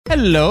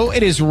Hello,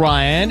 it is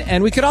Ryan,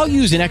 and we could all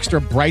use an extra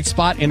bright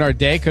spot in our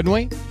day, couldn't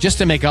we? Just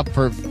to make up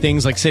for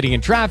things like sitting in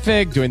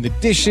traffic, doing the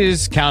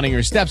dishes, counting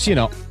your steps, you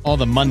know, all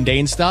the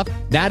mundane stuff.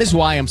 That is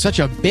why I'm such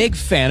a big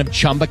fan of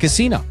Chumba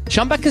Casino.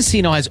 Chumba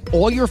Casino has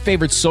all your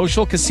favorite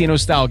social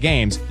casino-style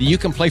games that you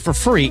can play for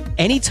free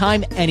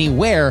anytime,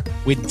 anywhere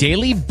with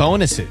daily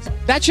bonuses.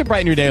 That should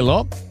brighten your day a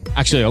little.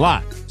 Actually, a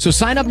lot. So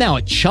sign up now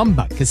at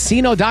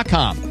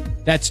ChumbaCasino.com.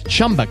 That's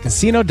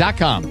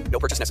ChumbaCasino.com. No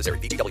purchase necessary.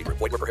 VGW Group.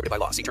 Void where prohibited by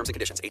law. See terms and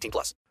conditions.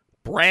 18+.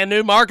 Brand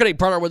new marketing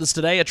partner with us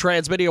today at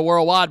Transmedia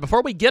Worldwide.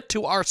 Before we get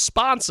to our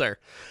sponsor,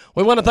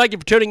 we want to thank you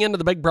for tuning into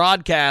the big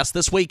broadcast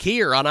this week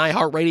here on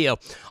iHeartRadio.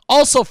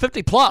 Also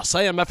 50-plus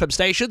AM/FM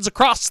stations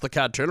across the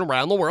country and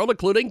around the world,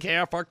 including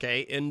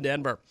KFRK in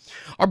Denver.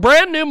 Our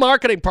brand new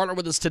marketing partner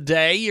with us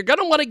today, you're going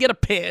to want to get a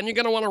pen. You're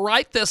going to want to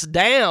write this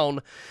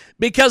down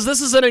because this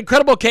is an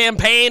incredible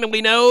campaign, and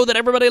we know that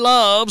everybody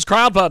loves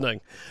crowdfunding.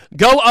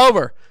 Go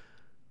over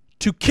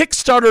to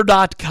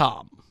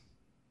Kickstarter.com.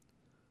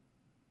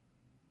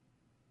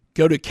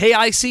 Go to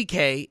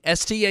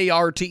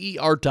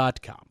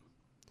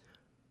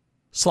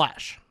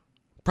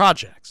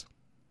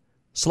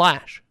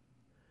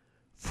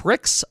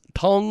KICKSTARTER.com/projects/Frix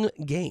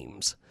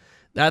Games.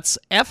 That's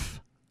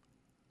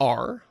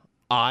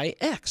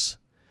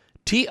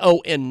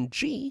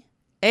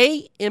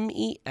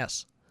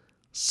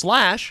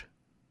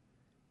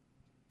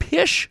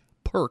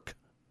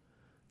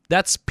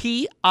That's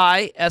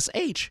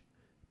PISHPIRIK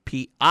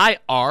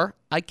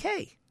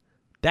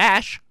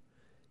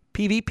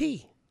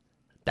 -PVP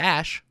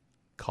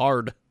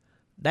 -card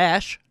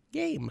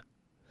 -game.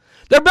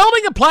 They're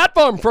building a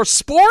platform for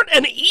sport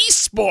and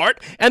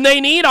esport, and they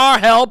need our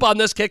help on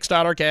this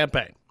Kickstarter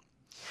campaign.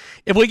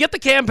 If we get the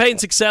campaign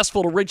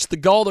successful to reach the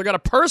goal, they're going to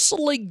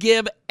personally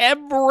give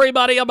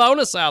everybody a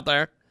bonus out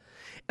there,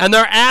 and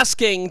they're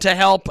asking to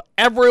help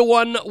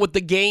everyone with the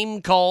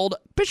game called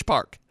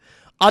Pishpirk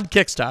on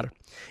Kickstarter.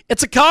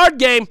 It's a card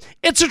game.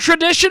 It's a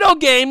traditional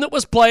game that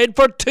was played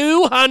for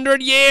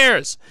 200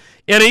 years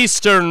in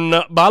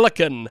Eastern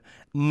Balkan.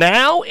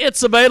 Now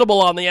it's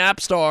available on the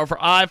App Store for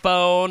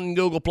iPhone and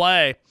Google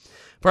Play.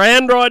 For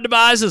Android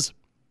devices,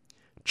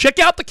 check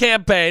out the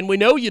campaign. We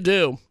know you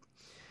do.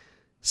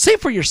 See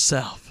for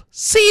yourself.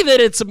 See that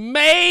it's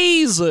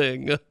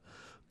amazing.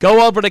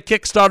 Go over to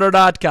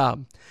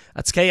Kickstarter.com.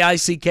 That's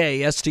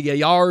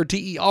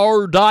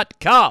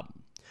KICKSTARTER.com.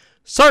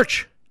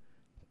 Search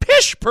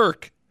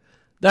Pishpirk.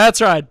 That's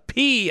right.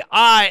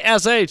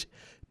 PISHPIRIK.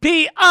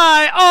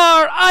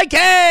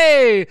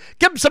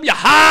 Give them some of your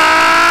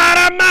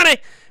hard money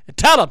and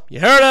tell them you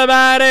heard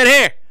about it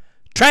here.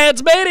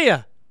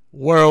 Transmedia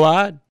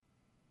Worldwide.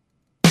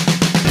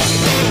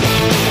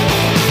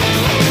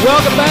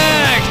 Welcome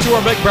back to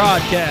our big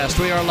broadcast.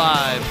 We are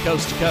live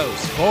coast to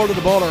coast, border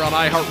to border on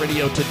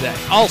iHeartRadio today.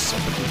 Also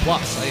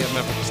 50-plus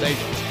AM/FM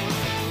stations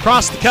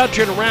across the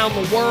country and around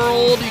the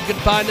world. You can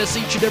find us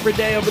each and every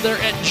day over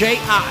there at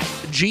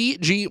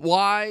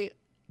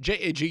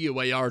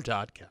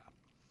JIGGYJAGUAR.com.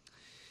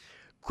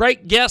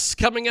 Great guests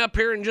coming up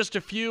here in just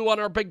a few on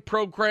our big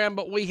program,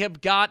 but we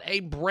have got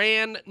a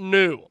brand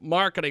new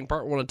marketing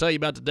partner I want to tell you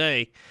about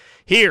today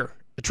here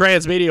at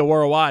Transmedia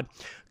Worldwide.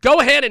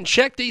 Go ahead and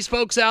check these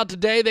folks out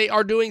today. They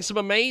are doing some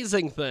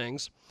amazing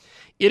things.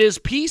 It is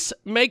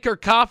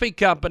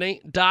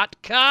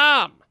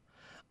PeacemakerCoffeeCompany.com.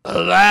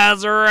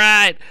 That's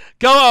right.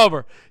 Go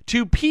over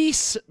to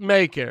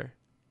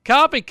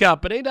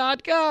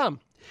PeacemakerCoffeeCompany.com.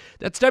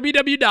 That's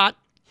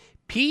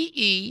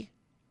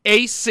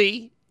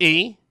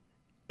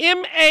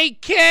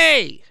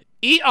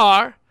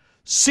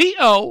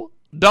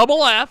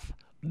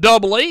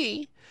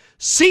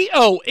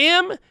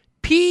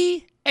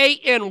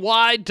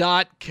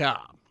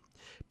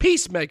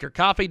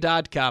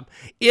PeacemakerCoffee.com.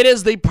 It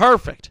is the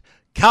perfect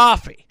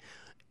coffee.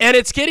 And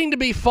it's getting to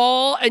be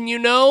fall, and you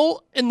know,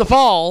 in the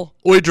fall,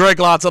 we drink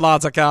lots and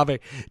lots of coffee.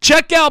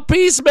 Check out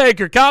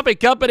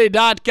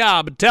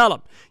PeacemakerCoffeeCompany.com and tell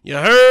them you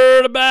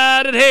heard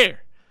about it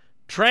here.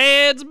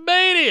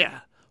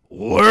 Transmedia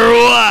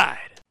Worldwide.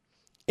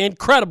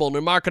 Incredible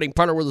new marketing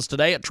partner with us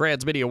today at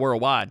Transmedia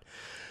Worldwide.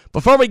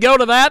 Before we go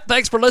to that,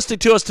 thanks for listening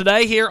to us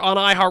today here on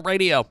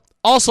iHeartRadio.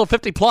 Also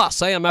 50-plus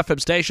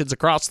AM/FM stations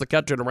across the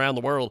country and around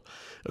the world,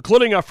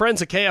 including our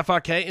friends at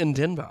KFRK in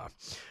Denver.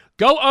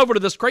 Go over to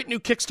this great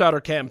new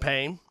Kickstarter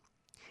campaign.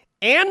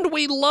 And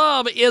We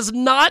Love is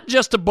not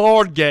just a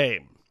board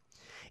game.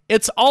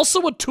 It's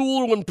also a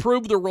tool to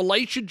improve the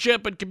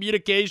relationship and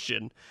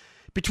communication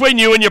between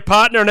you and your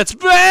partner, and it's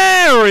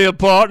very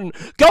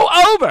important. Go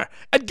over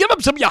and give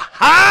them some of your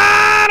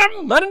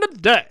hard money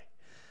today.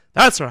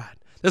 That's right.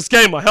 This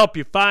game will help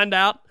you find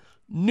out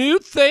new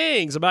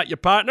things about your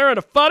partner in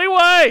a funny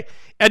way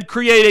and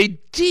create a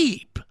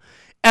deep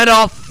and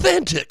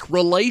authentic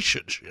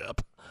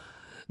relationship.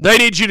 They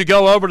need you to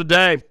go over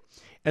today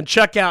and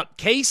check out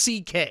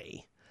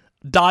kck.st/3,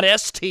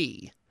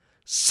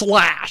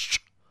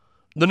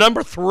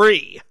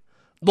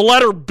 the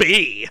letter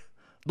B,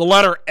 the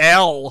letter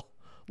L,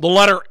 the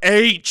letter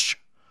H,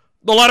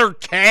 the letter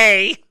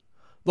K,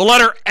 the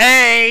letter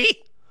A,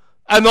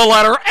 and the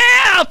letter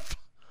F.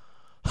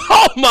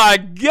 my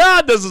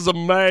God, this is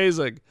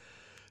amazing.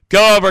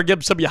 Go over,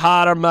 give some of your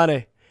hard-earned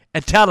money,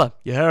 and tell them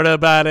you heard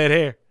about it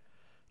here.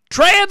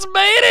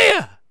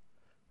 Transmedia!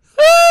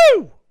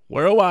 Woo!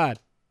 Worldwide.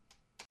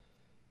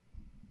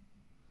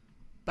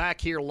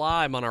 Back here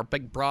live on our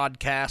big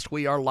broadcast.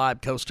 We are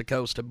live coast to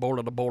coast and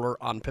border to border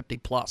on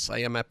 50-plus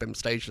AM/FM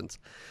stations.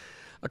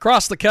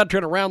 Across the country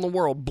and around the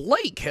world,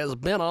 Blake has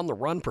been on the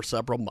run for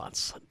several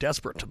months.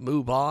 Desperate to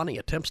move on, he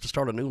attempts to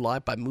start a new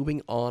life by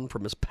moving on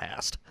from his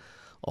past.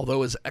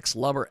 Although his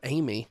ex-lover,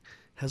 Amy,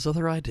 has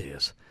other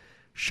ideas.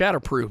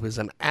 Shatterproof is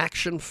an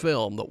action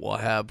film that will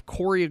have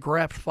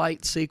choreographed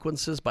fight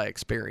sequences by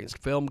experienced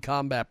film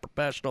combat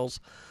professionals.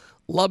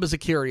 Love is a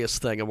curious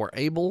thing, and we're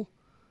able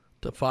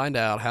to find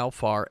out how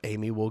far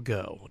Amy will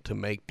go to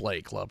make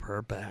Blake love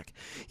her back.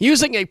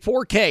 Using a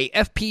 4K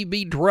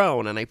FPV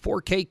drone and a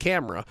 4K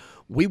camera,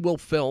 we will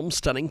film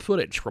stunning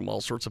footage from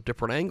all sorts of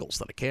different angles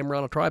that a camera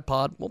on a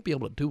tripod won't be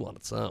able to do on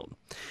its own.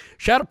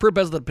 Shatterproof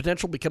has the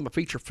potential to become a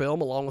feature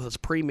film along with its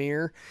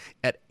premiere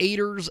at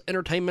Aiders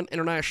Entertainment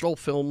International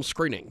Film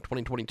Screening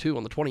 2022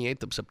 on the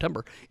 28th of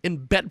September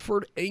in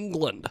Bedford,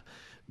 England.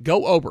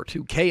 Go over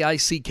to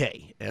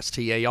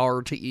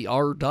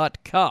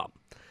KICKSTARTER.com.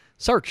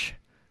 Search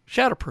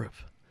Shatterproof.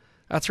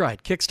 That's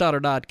right,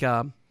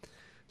 Kickstarter.com.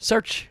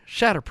 Search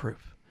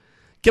Shatterproof.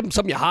 Give them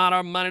some of your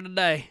hard-earned money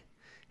today.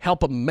 Help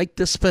them make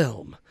this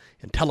film.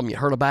 And tell them you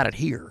heard about it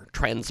here.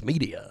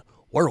 Transmedia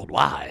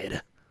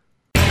Worldwide.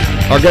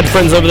 Our good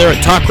friends over there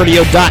at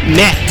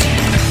talkradio.net.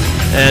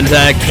 And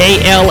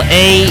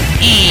KLAE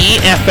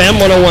FM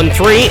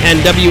 1013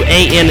 and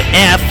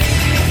WANF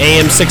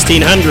AM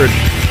 1600.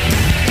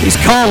 These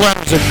call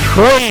letters are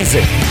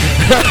crazy.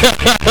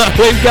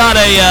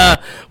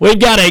 We've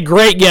got a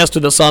great guest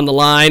with us on the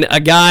line, a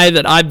guy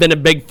that I've been a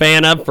big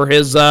fan of for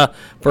his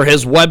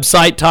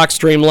website,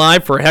 Talkstream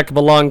Live, for a heck of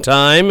a long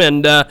time.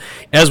 And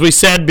as we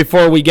said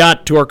before we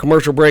got to our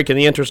commercial break, in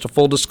the interest of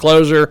full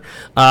disclosure,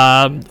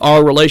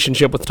 our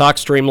relationship with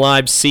Talkstream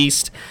Live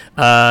ceased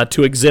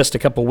to exist a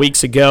couple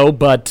weeks ago.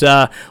 But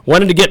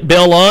wanted to get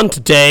Bill on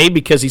today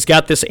because he's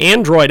got this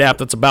Android app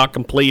that's about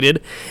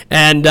completed.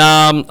 And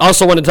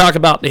also want to talk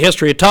about the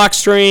history of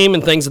Talkstream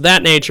and things of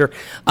that nature.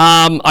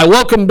 I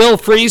welcome Bill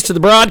Freeze to the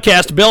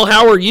broadcast. Bill,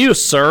 how are you,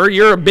 sir?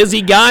 You're a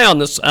busy guy on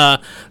this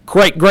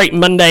great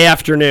Monday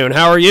afternoon.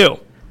 How are you?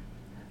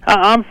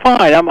 I'm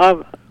fine.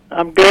 I'm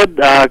good.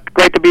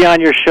 Great to be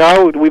on your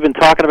show. We've been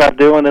talking about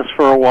doing this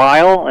for a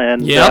while,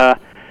 and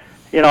yep.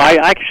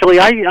 I've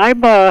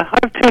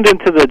tuned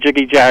into the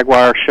Jiggy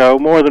Jaguar show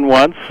more than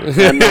once,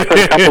 and I've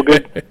heard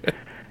a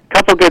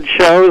couple good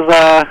shows.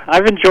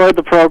 I've enjoyed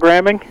the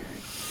programming.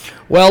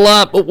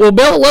 Well,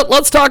 Bill,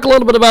 let's talk a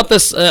little bit about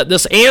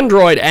this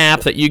Android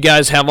app that you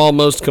guys have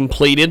almost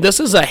completed.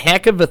 This is a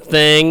heck of a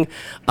thing.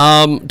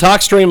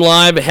 Talkstream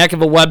Live, a heck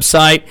of a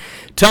website.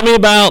 Tell me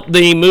about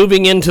the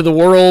moving into the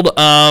world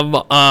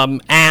of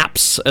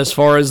apps as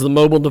far as the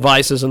mobile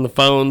devices and the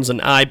phones and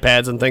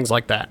iPads and things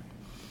like that.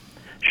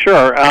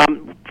 Sure.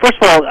 First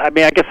of all, I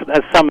guess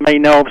as some may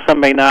know, some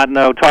may not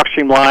know,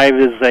 Talkstream Live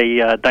is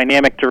a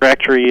dynamic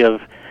directory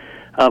of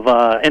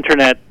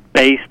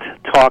internet-based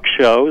talk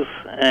shows.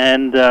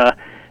 And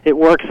it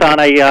works on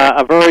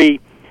a very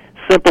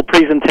simple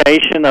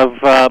presentation of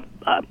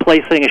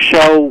placing a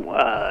show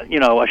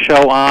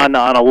on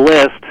a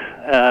list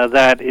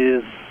that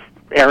is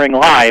airing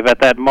live at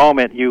that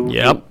moment you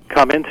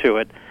come into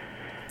it.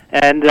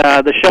 And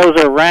the shows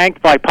are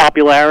ranked by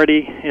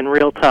popularity in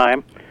real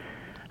time.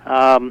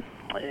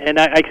 And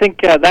I think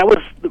that's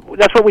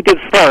what we did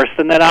first.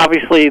 And then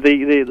obviously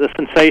the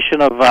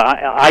sensation of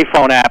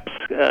iPhone apps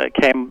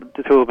came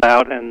to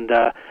about, and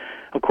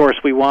of course,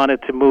 we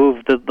wanted to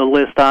move the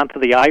list onto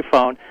the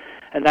iPhone,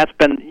 and that's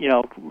been,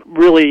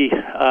 really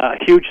a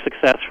huge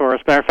success for us.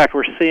 Matter of fact,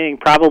 we're seeing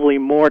probably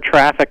more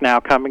traffic now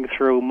coming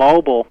through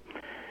mobile,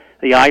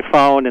 the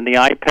iPhone and the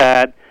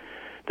iPad,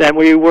 than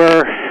we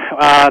were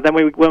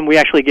when we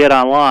actually get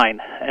online.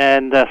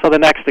 And so the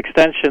next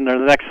extension, or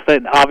the next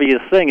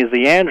obvious thing, is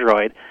the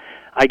Android.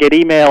 I get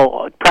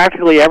email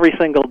practically every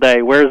single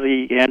day. Where's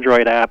the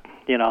Android app?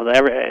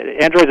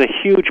 Android's a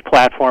huge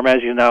platform,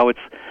 as you know. It's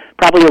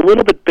probably a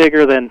little bit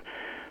bigger than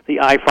the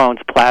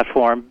iPhone's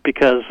platform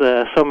because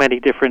so many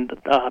different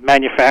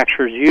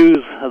manufacturers use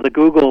the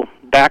Google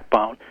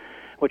backbone,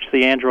 which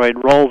the Android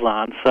rolls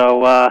on.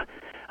 So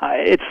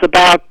it's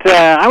about,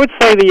 I would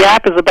say the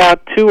app is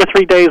about 2 or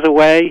 3 days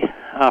away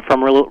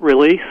from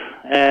release,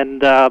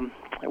 and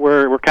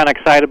we're kind of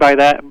excited by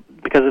that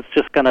because it's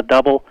just going to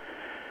double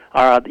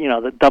our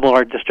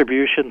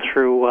distribution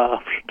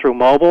through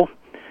mobile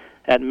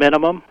at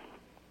minimum.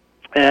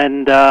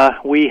 And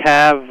we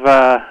have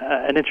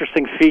an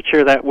interesting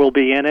feature that will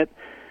be in it.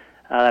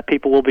 That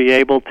people will be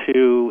able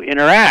to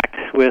interact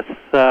with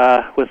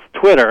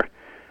Twitter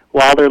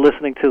while they're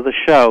listening to the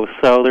show.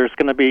 So there's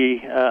going to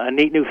be a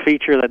neat new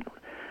feature that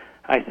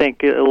I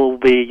think it will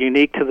be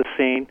unique to the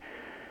scene,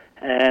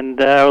 and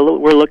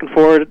we're looking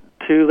forward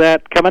to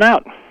that coming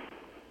out.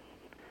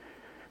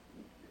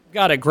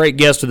 Got a great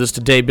guest with us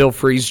today. Bill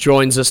Fries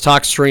joins us.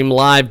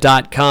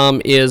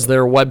 Talkstreamlive.com is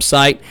their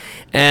website.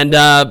 And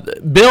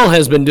Bill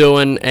has been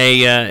doing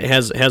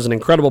has an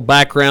incredible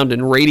background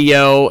in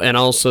radio and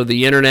also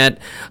the internet.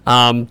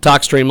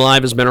 Talkstream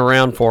Live has been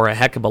around for a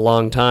heck of a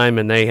long time,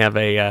 and they have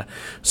a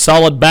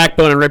solid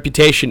backbone and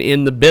reputation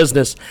in the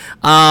business.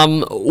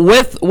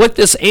 With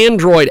this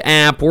Android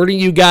app, where do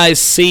you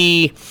guys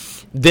see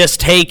this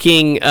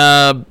taking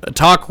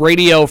talk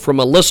radio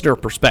from a listener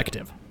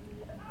perspective?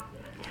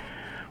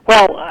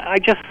 Well, I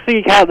just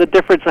see how the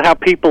difference of how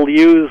people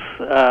use,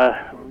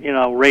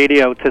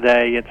 radio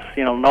today. It's,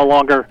 no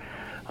longer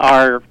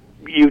are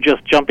you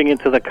just jumping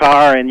into the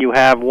car and you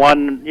have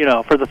one,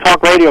 for the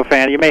talk radio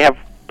fan, you may have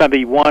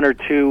maybe one or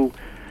two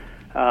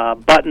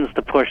buttons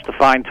to push to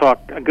find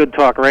a good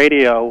talk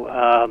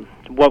radio.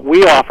 What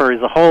we offer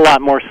is a whole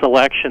lot more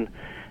selection.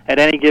 At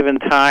any given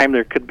time,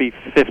 there could be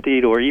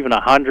 50 or even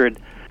 100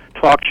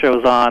 talk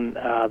shows on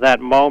that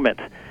moment.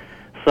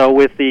 So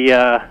with the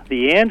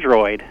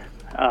Android,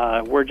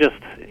 we're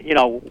just,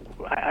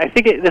 I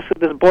think this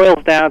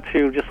boils down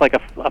to just like a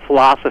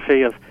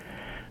philosophy of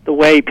the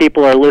way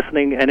people are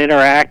listening and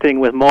interacting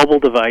with mobile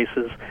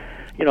devices.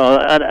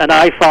 An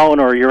iPhone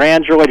or your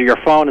Android or your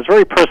phone is a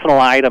very personal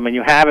item, and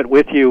you have it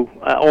with you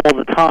all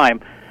the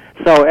time.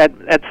 So at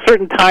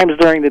certain times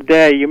during the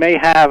day, you may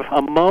have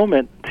a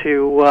moment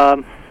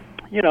to,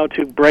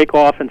 to break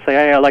off and say,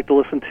 hey, I'd like to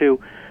listen to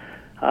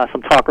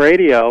some talk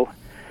radio.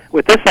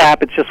 With this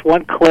app, it's just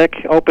one click,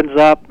 opens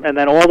up, and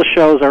then all the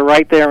shows are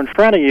right there in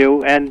front of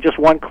you, and just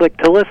one click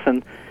to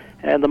listen.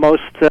 And the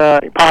most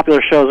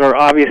popular shows are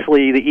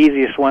obviously the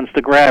easiest ones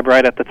to grab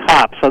right at the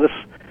top. So this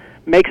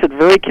makes it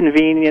very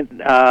convenient.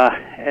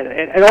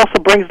 It also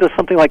brings to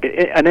something like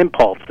an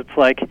impulse. It's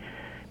like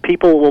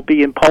people will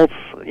be impulse,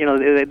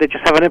 they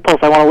just have an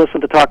impulse, I want to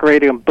listen to talk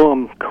radio, and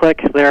boom, click,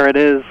 there it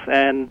is,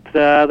 and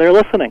they're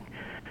listening.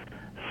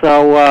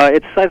 So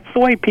it's the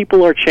way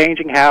people are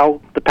changing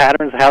how the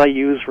patterns, how they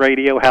use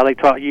radio, how they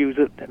use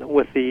it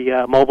with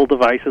the mobile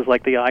devices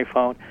like the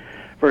iPhone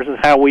versus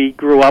how we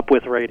grew up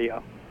with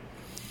radio.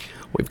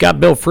 We've got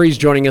Bill Fries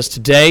joining us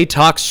today.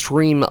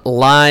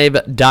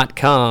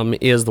 Talkstreamlive.com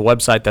is the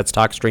website. That's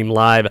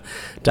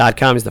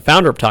Talkstreamlive.com. He's the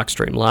founder of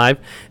Talkstream Live.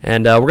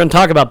 And we're going to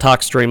talk about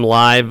Talkstream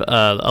Live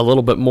a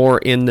little bit more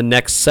in the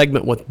next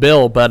segment with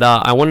Bill. But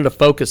I wanted to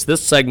focus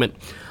this segment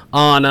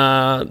on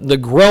the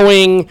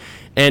growing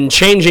and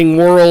changing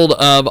world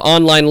of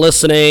online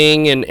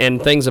listening and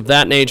things of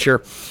that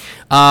nature.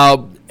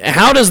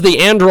 How does the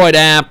Android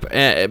app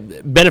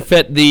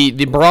benefit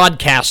the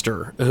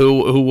broadcaster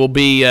who will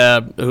be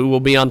on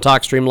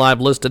TalkStream Live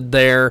listed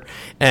there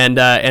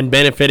and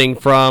benefiting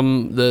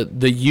from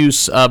the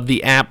use of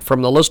the app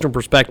from the listener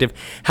perspective?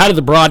 How do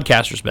the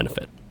broadcasters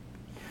benefit?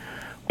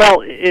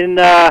 Well, in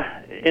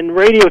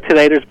radio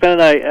today, there's been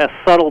a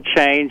subtle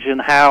change in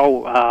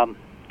how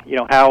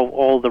how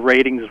all the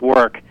ratings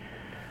work.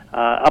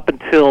 Up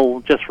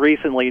until just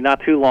recently, not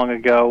too long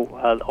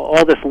ago,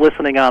 all this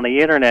listening on the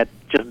internet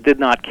just did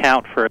not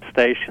count for a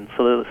station.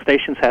 So the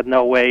stations had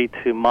no way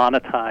to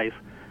monetize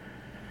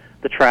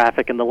the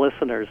traffic and the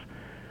listeners.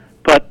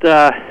 But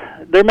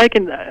they're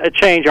making a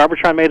change.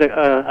 Arbitron made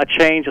a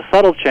change, a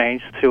subtle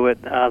change to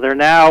it. They're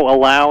now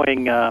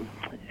allowing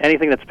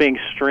anything that's being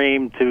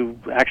streamed to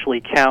actually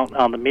count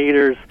on the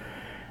meters,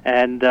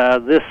 and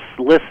this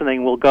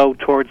listening will go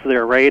towards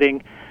their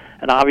rating.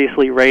 And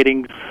obviously,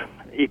 ratings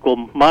equal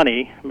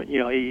money.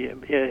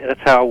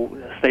 That's how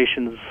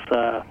stations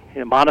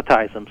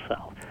monetize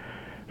themselves.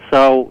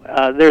 So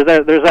there's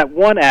that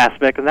one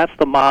aspect, and that's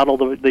the model,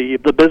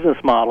 the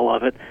business model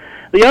of it.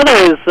 The other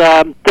is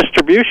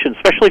distribution,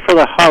 especially for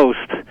the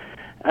host.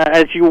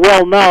 As you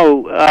well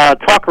know,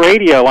 talk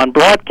radio on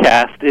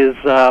broadcast is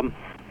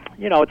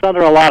it's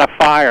under a lot of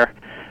fire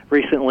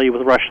recently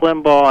with Rush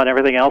Limbaugh and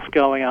everything else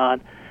going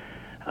on.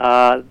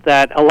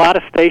 That a lot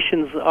of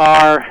stations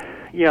are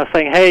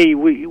saying, hey,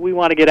 we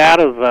want to get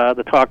out of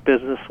the talk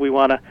business. We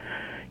want to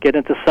get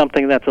into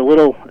something that's a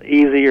little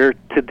easier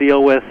to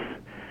deal with,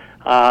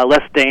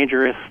 less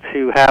dangerous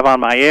to have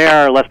on my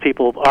air, less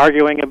people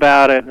arguing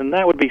about it, and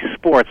that would be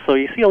sports. So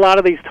you see a lot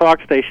of these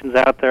talk stations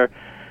out there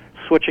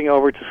switching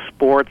over to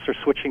sports or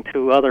switching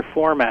to other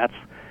formats.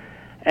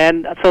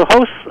 And so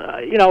hosts,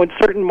 in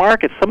certain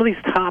markets, some of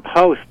these top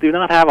hosts do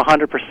not have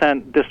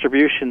 100%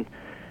 distribution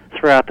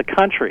throughout the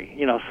country.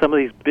 Some of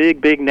these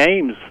big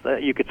names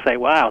that you could say,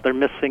 wow, they're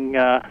missing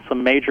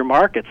some major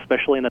markets,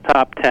 especially in the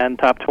top 10,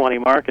 top 20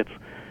 markets.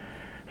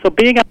 So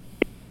being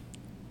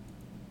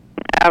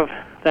have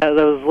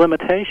those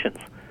limitations.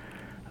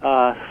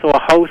 So a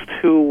host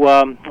who,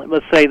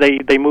 let's say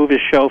they move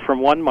his show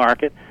from one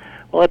market,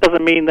 well, that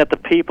doesn't mean that the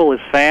people, his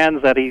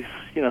fans, that he's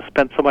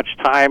spent so much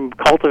time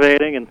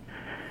cultivating, and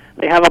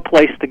they have a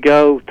place to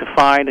go to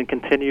find and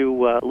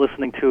continue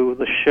listening to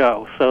the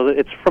show. So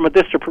it's from a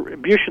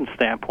distribution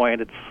standpoint,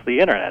 it's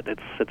the internet.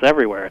 It's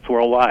everywhere. It's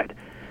worldwide.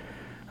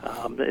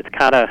 It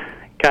kind of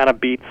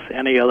beats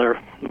any other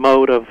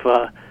mode of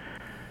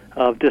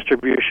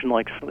distribution,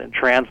 like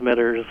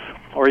transmitters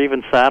or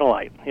even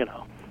satellite.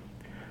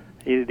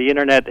 The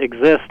internet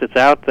exists. It's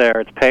out there.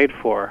 It's paid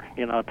for.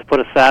 To put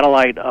a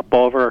satellite up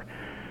over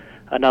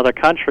another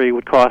country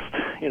would cost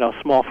a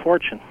small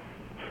fortune.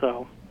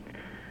 So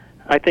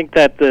I think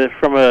that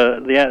for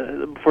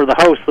the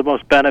host, the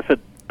most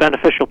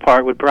beneficial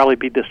part would probably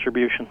be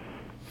distribution.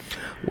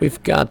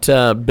 We've got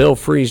Bill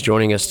Fries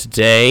joining us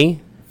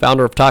today,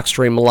 founder of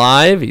Talkstream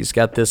Live. He's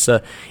got this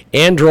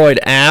Android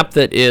app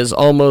that is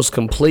almost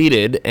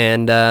completed,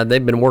 and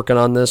they've been working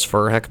on this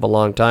for a heck of a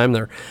long time.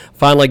 They're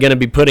finally going to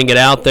be putting it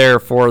out there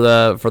for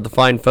the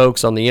fine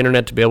folks on the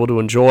internet to be able to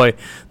enjoy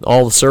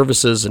all the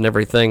services and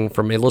everything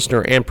from a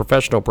listener and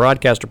professional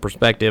broadcaster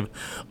perspective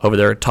over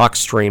there at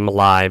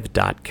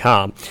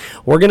TalkstreamLive.com.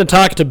 We're going to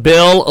talk to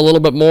Bill a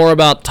little bit more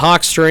about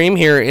Talkstream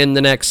here in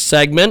the next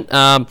segment.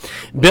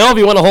 Bill, if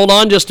you want to hold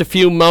on just a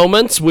few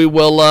moments,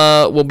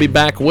 we'll be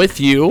back with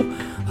you.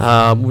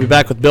 We'll be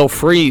back with Bill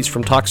Fries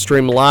from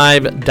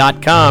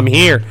TalkstreamLive.com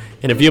here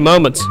in a few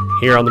moments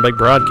here on the Big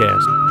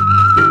Broadcast.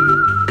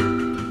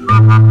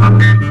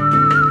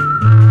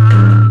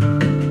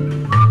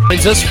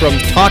 Joins us from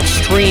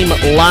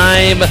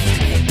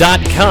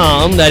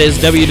TalkstreamLive.com. That is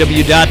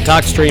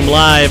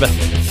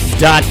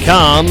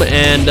www.talkstreamlive.com.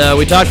 And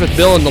we talked with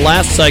Bill in the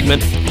last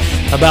segment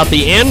about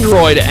the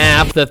Android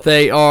app that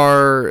they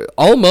are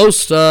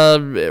almost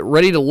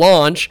ready to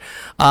launch.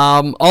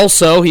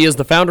 Also, he is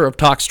the founder of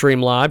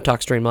Talkstream Live.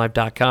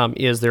 TalkstreamLive.com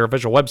is their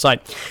official website.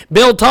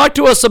 Bill, talk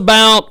to us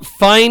about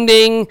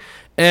finding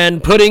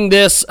and putting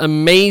this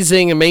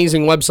amazing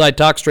website,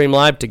 Talkstream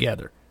Live,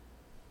 together.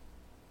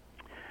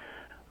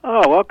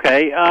 Oh,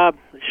 okay.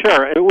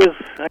 Sure. I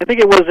think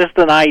it was just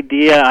an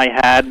idea I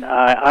had.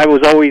 I was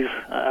always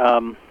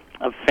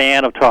a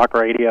fan of talk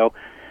radio.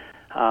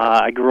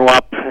 I grew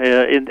up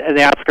in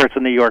the outskirts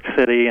of New York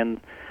City, and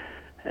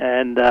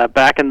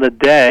back in the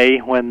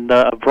day when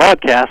a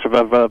broadcast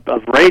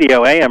of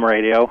radio, AM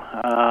radio,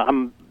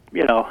 I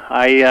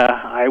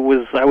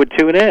would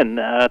tune in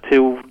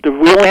to.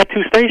 We only had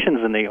 2 stations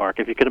in New York,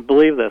 if you can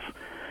believe this.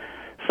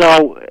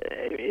 So,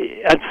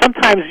 and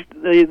sometimes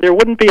there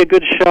wouldn't be a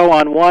good show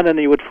on one, and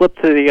you would flip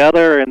to the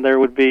other, and there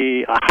would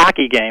be a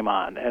hockey game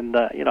on. And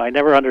I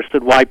never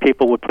understood why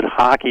people would put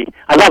hockey.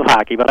 I love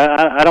hockey, but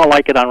I don't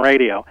like it on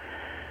radio.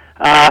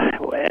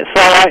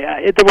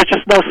 There was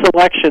just no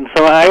selection.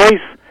 So I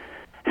always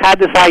had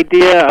this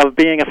idea of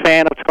being a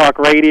fan of talk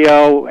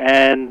radio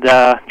and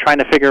trying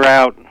to figure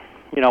out,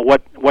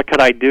 what could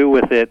I do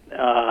with it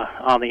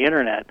on the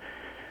internet.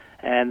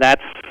 And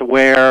that's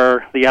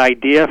where the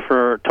idea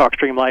for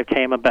Talkstream Live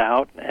came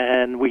about,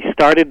 and we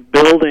started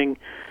building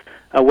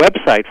a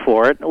website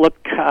for it. It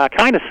looked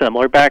kind of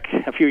similar back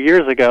a few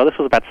years ago. This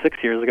was about 6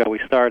 years ago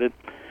we started.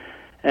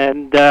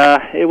 And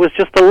it was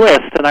just a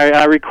list, and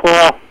I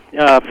recall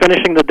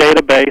finishing the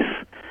database,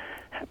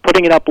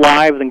 putting it up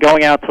live, then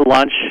going out to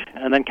lunch,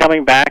 and then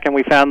coming back, and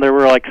we found there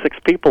were like 6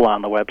 people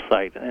on the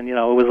website. And, it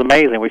was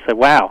amazing. We said,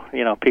 wow,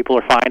 people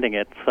are finding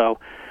it. So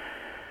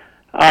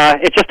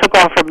it just took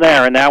off from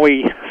there, and now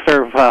we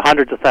serve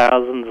hundreds of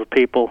thousands of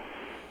people.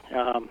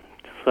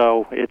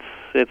 So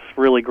it's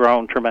really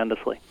grown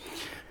tremendously.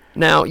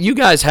 Now, you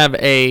guys have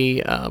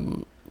a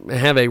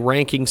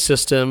ranking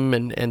system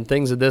and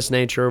things of this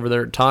nature over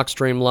there at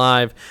Talkstream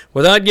Live.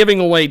 Without giving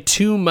away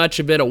too much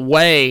of it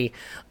away,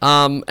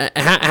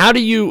 how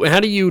do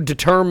you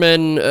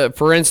determine?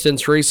 For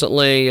instance,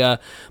 recently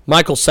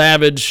Michael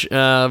Savage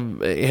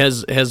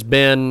has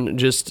been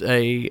just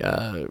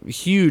a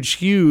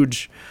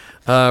huge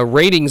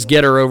ratings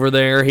getter over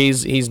there.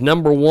 He's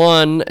number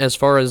one as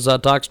far as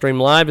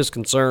Talkstream Live is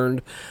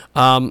concerned.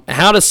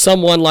 How does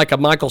someone like a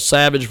Michael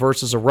Savage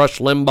versus a Rush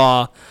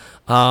Limbaugh?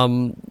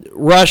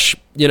 Rush,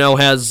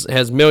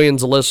 has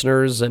millions of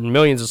listeners and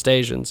millions of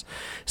stations.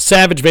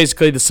 Savage,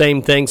 basically the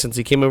same thing since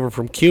he came over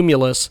from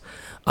Cumulus.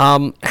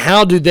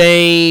 How do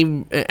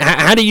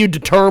you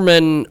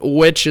determine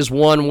which is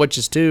one, which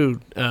is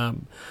two,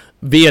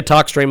 via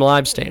Talkstream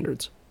Live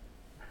standards?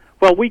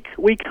 Well, we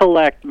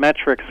collect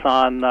metrics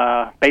on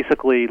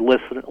basically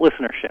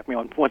listenership.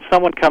 When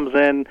someone comes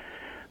in,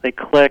 they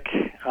click.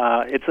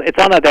 It's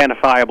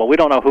unidentifiable. We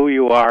don't know who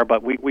you are,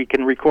 but we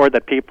can record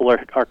that people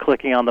are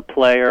clicking on the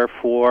player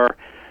for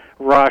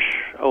Rush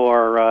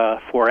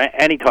or for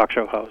any talk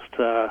show host,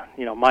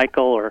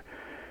 Michael or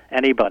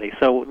anybody.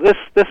 So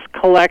this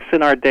collects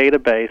in our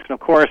database, and of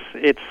course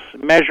it's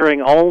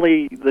measuring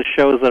only the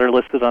shows that are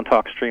listed on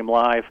Talkstream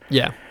Live.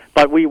 Yeah.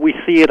 But we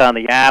see it on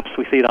the apps.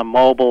 We see it on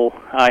mobile.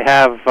 I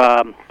have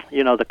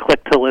the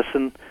click to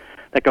listen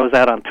that goes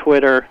out on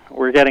Twitter.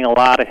 We're getting a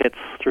lot of hits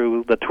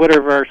through the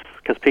Twitterverse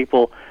because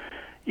people,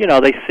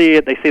 they see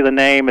it, they see the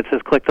name, it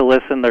says click to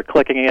listen, they're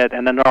clicking it,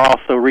 and then they're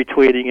also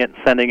retweeting it and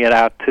sending it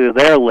out to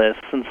their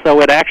lists. And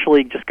so it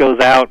actually just goes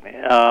out. We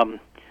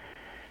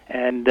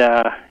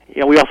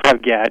also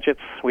have gadgets.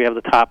 We have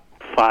the top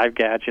 5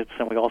 gadgets,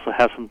 and we also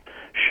have some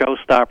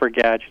showstopper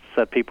gadgets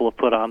that people have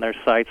put on their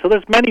site. So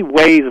there's many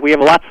ways. We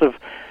have lots of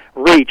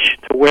reach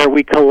to where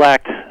we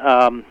collect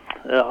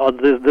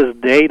this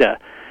data.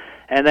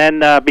 And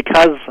then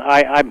because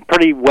I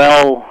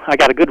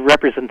got a good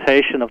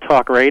representation of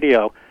talk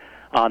radio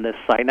on this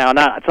site. Now,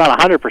 it's not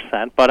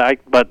 100%, but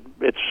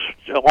it's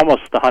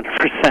almost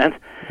 100%.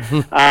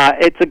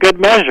 It's a good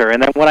measure.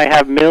 And then when I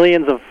have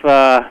millions of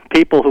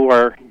people who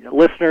are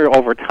listeners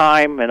over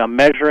time, and I'm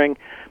measuring,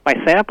 my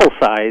sample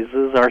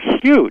sizes are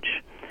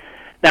huge.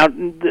 Now,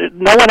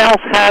 no one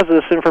else has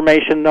this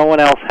information. No one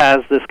else has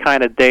this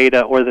kind of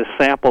data or this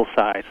sample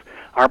size.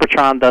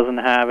 Arbitron doesn't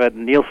have it.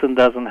 Nielsen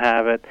doesn't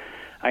have it.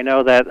 I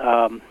know that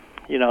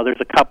there's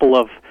a couple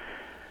of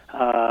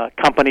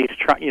companies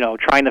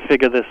trying to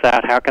figure this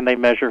out. How can they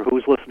measure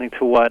who's listening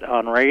to what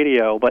on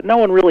radio? But no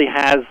one really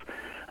has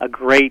a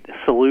great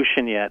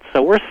solution yet.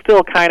 So we're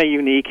still kind of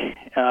unique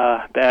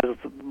as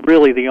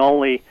really the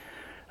only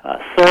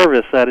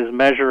service that is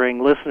measuring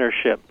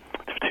listenership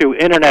to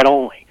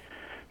internet-only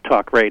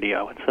talk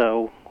radio. And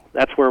so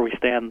that's where we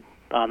stand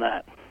on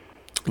that.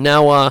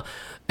 Now,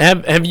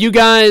 have you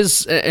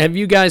guys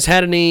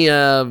had any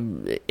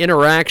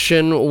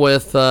interaction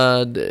with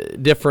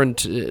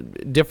different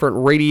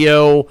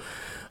radio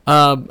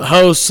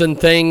hosts and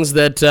things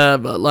that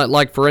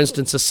like for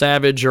instance a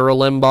Savage or a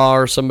Limbaugh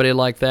or somebody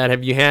like that?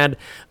 Have you had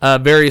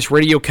various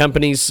radio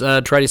companies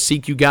try to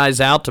seek you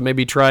guys out to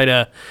maybe try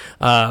to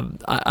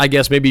I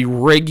guess maybe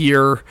rig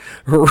your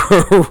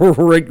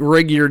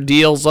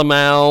deal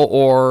somehow,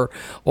 or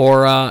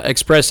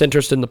express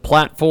interest in the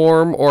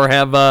platform, or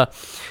have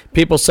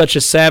people such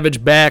as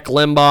Savage, Beck,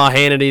 Limbaugh,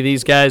 Hannity,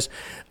 these guys,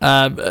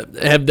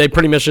 have they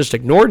pretty much just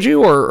ignored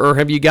you, or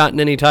have you gotten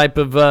any type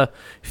of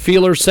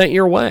feelers sent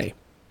your way?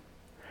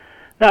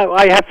 No,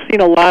 I have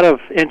seen a lot of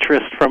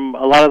interest from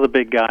a lot of the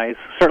big guys.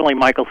 Certainly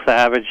Michael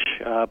Savage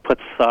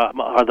puts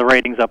the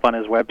ratings up on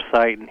his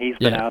website, and he's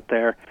been out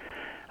there.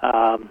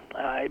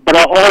 But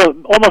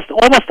almost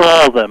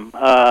all of them,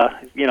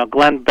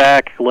 Glenn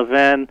Beck,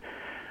 Levin,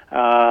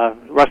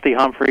 Rusty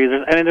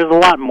Humphreys, there's a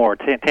lot more.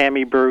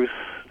 Tammy Bruce.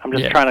 I'm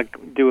just trying to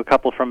do a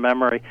couple from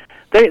memory.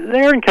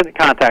 They're in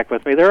contact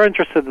with me. They're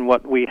interested in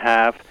what we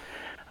have.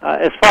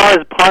 As far as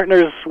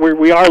partners,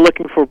 we are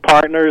looking for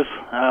partners.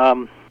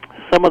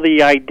 Some of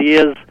the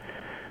ideas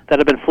that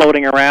have been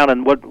floating around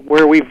and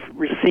where we've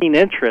seen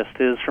interest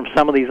is from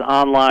some of these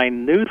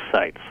online news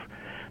sites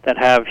that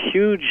have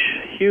huge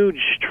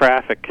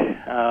traffic.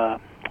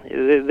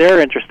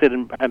 They're interested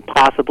in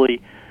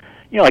possibly,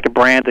 like a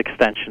brand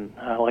extension,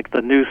 like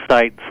the news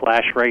site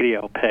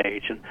 /radio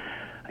page. And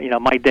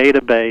my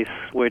database,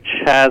 which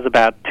has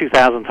about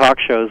 2,000 talk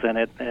shows in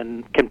it,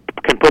 and can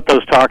put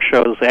those talk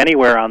shows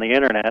anywhere on the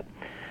internet.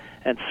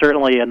 And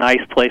certainly a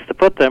nice place to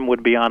put them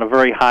would be on a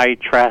very high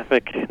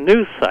traffic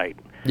news site.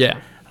 Yeah.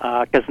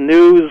 Because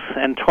news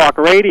and talk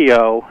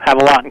radio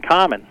have a lot in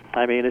common.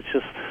 I mean, this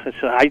is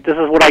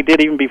what I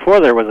did even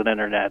before there was an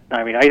internet.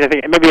 I mean, I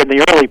think maybe in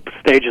the early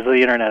stages of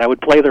the internet, I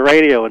would play the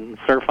radio and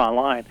surf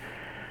online.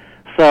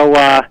 So,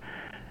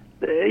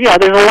 there's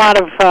a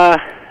lot of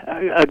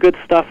good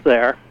stuff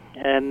there,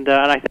 and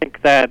I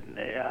think that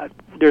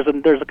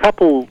there's a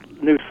couple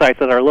news sites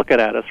that are looking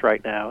at us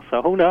right now.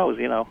 So who knows?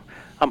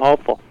 I'm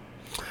hopeful.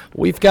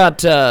 We've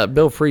got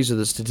Bill Freeze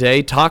with us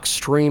today.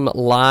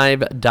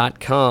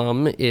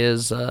 TalkstreamLive.com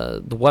is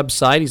the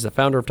website. He's the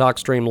founder of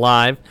Talkstream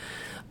Live.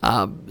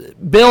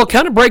 Bill,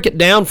 kind of break it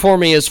down for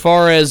me as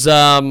far as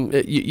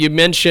you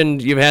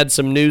mentioned you've had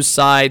some news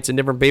sites and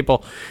different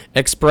people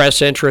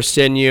express interest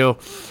in you.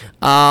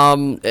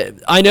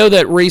 I know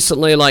that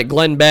recently, like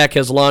Glenn Beck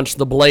has launched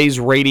the Blaze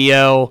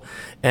Radio,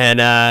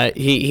 and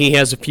he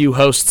has a few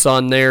hosts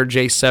on there.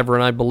 Jay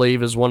Severin, I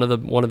believe, is one of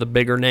the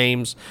bigger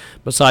names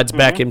besides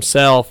Beck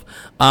himself.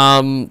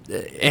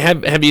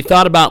 Have you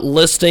thought about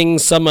listing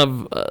some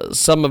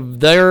of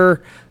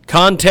their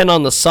content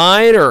on the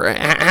site, or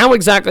how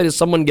exactly does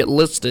someone get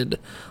listed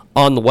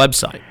on the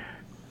website?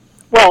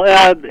 Well,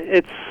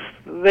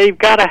 they've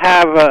got to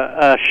have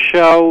a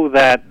show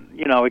that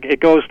it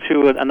goes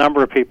to a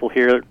number of people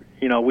here.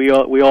 We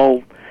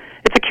all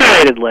it's a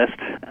curated list.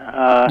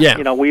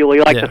 We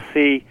like to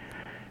see.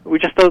 We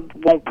just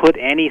won't put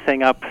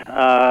anything up,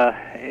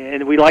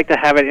 and we like to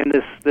have it in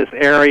this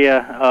area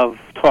of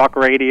talk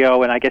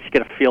radio, and I guess you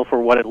get a feel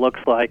for what it looks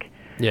like.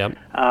 Yeah.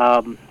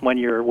 When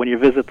you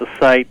visit the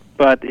site,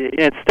 but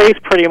it stays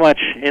pretty much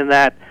in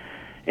that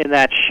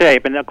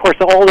shape. And of course,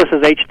 all this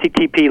is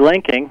HTTP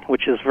linking,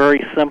 which is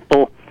very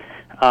simple.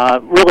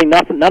 Really,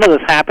 none of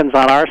this happens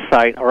on our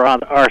site or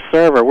on our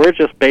server. We're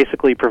just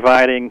basically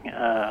providing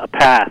a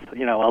path,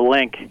 a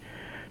link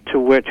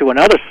to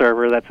another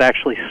server that's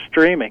actually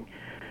streaming.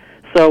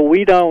 So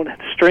we don't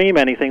stream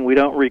anything. We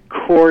don't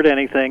record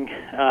anything.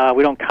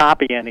 We don't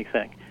copy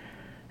anything.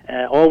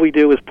 All we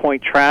do is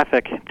point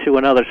traffic to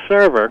another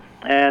server,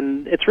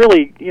 and it's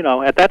really,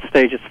 at that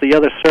stage, it's the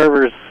other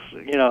server's,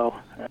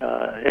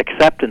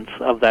 acceptance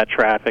of that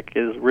traffic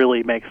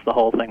really makes the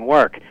whole thing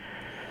work.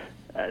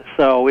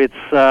 So it's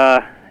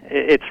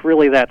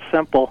really that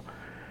simple,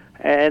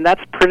 and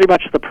that's pretty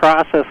much the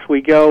process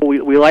we go.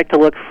 We like to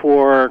look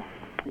for,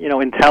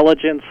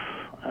 intelligence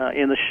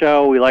in the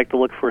show. We like to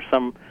look for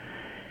some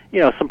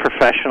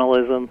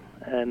professionalism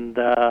and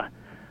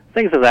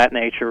things of that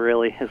nature.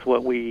 Really is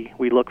what we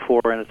look for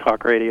in a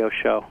talk radio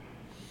show.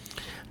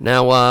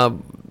 Now,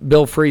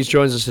 Bill Fries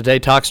joins us today.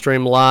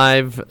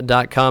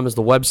 Talkstreamlive.com is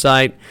the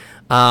website.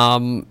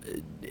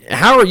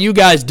 How are you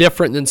guys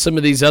different than some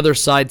of these other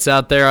sites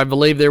out there? I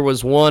believe there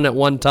was one at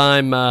one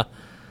time,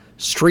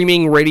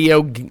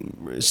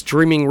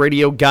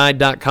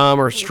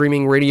 streamingradiogride.com or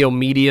streaming radio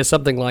media,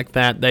 something like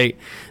that. They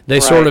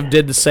sort of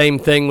did the same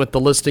thing with the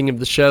listing of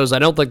the shows. I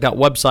don't think that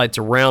website's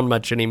around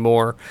much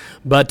anymore.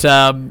 But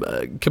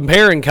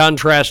compare and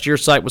contrast your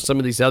site with some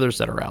of these others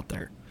that are out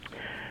there.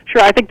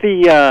 Sure. I think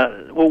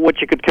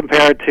what you could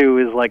compare it to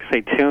is like,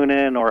 say,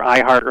 TuneIn or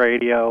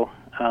iHeartRadio.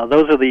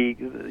 Those are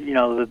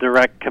the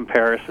direct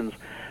comparisons.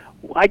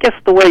 I guess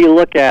the way you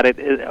look at it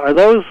are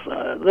those.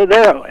 We're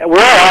all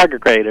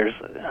aggregators.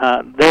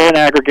 They're an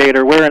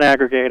aggregator. We're an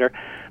aggregator,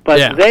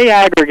 but they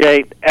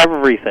aggregate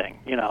everything.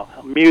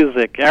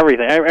 Music,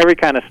 everything, every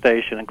kind of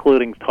station,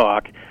 including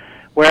talk.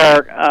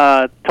 Where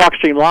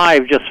Talkstream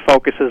Live just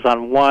focuses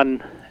on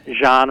one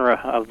genre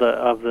of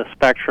the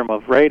spectrum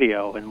of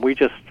radio, and we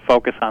just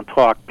focus on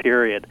talk.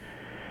 Period.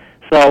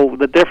 So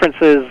the difference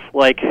is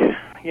we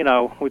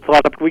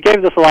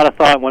gave this a lot of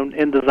thought when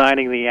in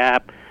designing the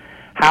app.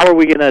 How are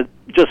we going to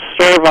just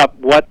serve up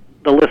what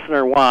the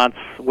listener wants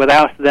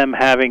without them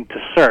having to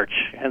search?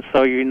 And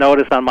so you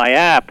notice on my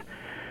app,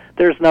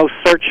 there's no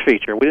search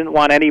feature. We didn't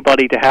want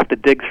anybody to have to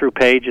dig through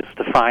pages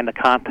to find the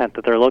content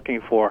that they're looking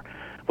for.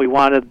 We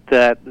wanted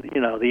the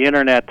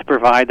internet to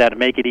provide that and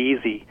make it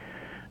easy,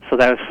 so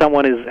that if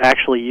someone is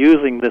actually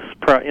using this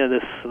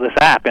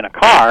app in a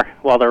car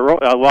while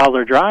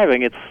they're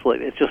driving, it's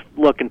just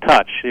look and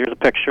touch. Here's a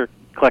picture,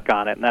 click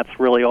on it, and that's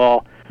really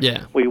all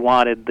we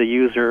wanted the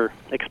user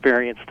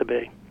experience to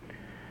be.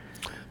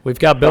 We've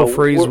got Bill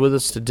Fries with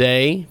us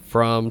today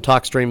from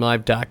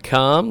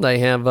TalkstreamLive.com. They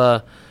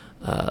have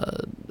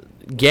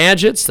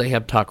gadgets. They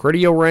have talk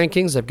radio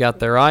rankings. They've got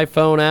their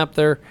iPhone app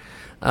there.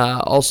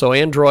 Also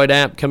Android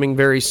app coming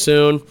very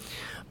soon.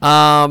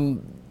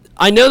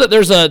 I know that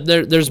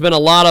there's been a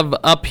lot of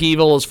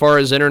upheaval as far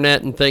as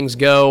internet and things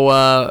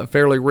go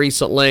fairly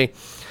recently.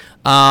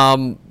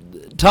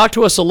 Talk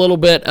to us a little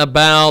bit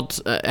about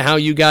how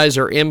you guys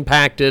are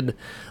impacted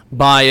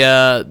by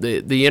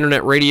the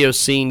internet radio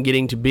scene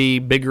getting to be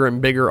bigger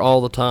and bigger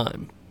all the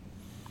time.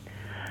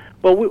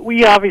 Well,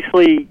 we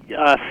obviously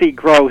see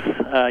growth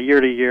year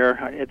to year.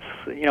 It's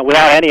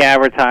without any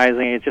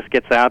advertising, it just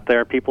gets out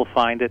there. People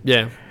find it.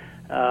 Yeah.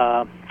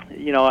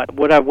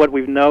 What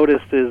we've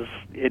noticed is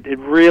it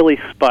really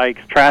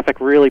spikes. Traffic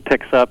really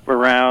picks up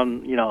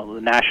around the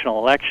national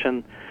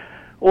election,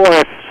 or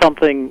if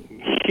something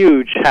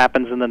huge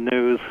happens in the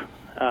news,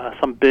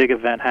 some big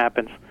event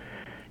happens.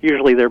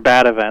 Usually they're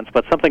bad events,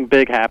 but something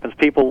big happens.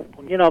 People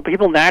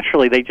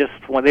naturally they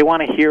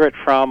want to hear it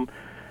from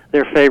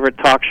their favorite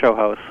talk show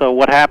host. So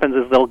what happens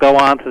is they'll go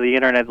onto the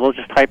internet, they'll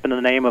just type in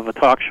the name of a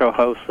talk show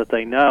host that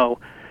they know,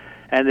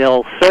 and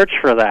they'll search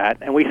for that.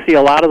 And we see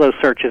a lot of those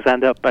searches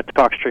end up at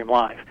Talkstream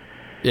Live.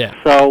 Yeah.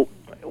 So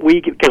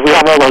because we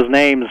have all those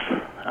names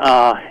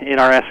in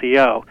our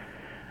SEO,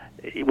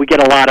 we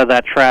get a lot of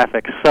that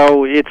traffic.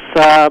 So it's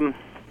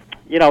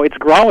it's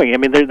growing. I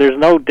mean, there's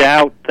no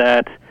doubt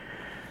that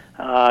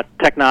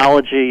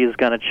technology has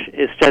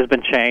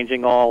been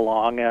changing all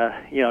along.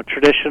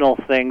 Traditional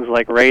things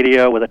like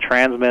radio with a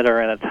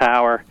transmitter and a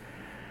tower,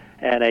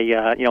 and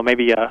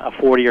maybe a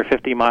 40 or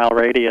 50 mile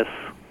radius.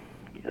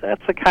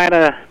 That's a kind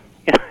of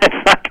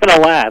it's not going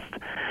to last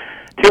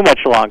too much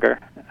longer.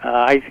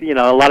 A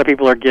lot of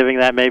people are giving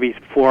that maybe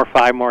 4 or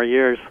 5 more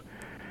years.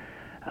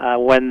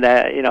 And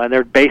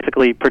they're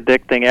basically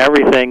predicting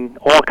everything,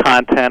 all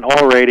content,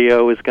 all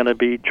radio is going to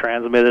be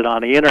transmitted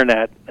on the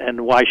internet, and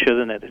why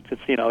shouldn't it?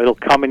 It's it'll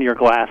come in your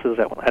glasses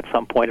at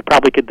some point. It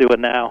probably could do it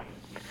now.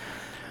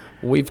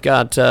 We've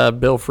got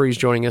Bill Fries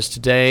joining us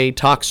today.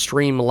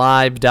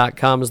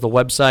 TalkstreamLive.com is the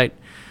website.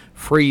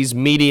 Fries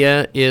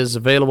Media is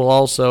available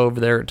also over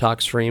there at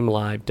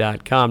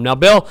TalkstreamLive.com. Now,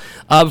 Bill,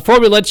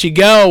 before we let you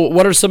go,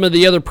 what are some of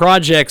the other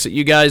projects that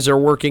you guys are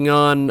working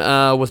on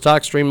with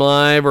Talkstream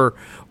Live or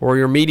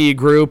your media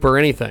group or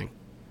anything?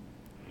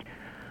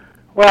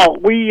 Well,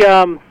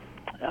 I'm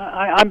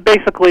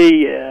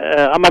basically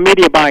I'm a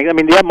media buying. I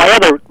mean,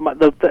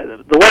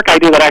 the work I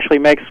do that actually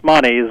makes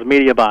money is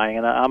media buying,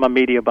 and I'm a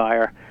media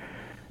buyer.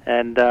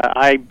 And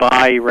I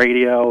buy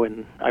radio,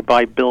 and I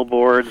buy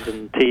billboards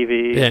and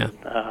TV, and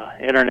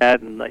internet,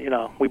 and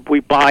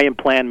we buy and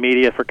plan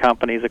media for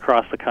companies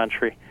across the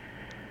country.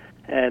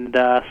 And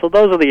so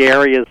those are the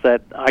areas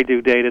that I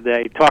do day to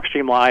day.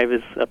 Talkstream Live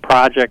is a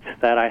project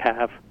that I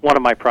have, one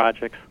of my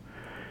projects,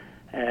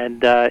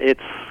 and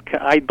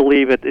I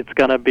believe it's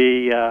going to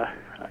be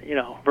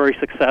very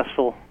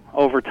successful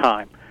over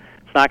time.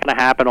 It's not going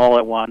to happen all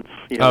at once.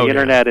 The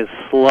internet is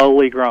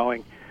slowly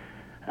growing.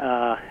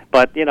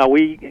 But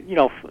we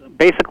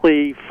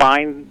basically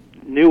find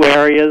new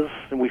areas,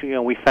 and we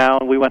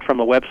went from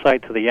the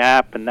website to the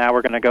app, and now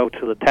we're going to go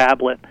to the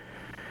tablet.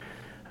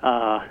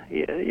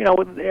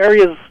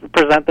 Areas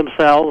present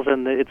themselves,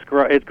 and it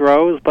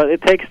grows, but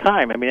it takes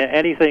time. I mean,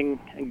 anything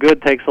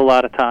good takes a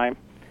lot of time,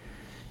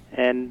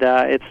 and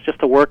it's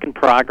just a work in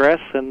progress,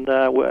 and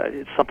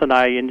it's something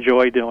I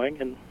enjoy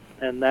doing,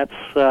 and that's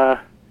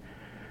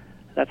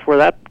that's where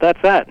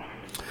that's at.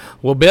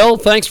 Well, Bill,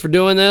 thanks for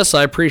doing this.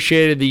 I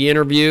appreciated the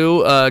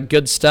interview.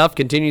 Good stuff.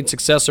 Continued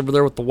success over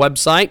there with the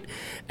website.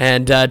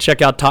 And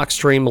check out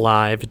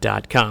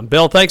Talkstreamlive.com.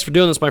 Bill, thanks for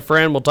doing this, my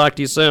friend. We'll talk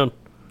to you soon.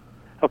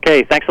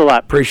 Okay, thanks a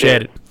lot.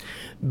 Appreciate it.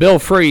 Bill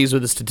Freeze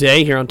with us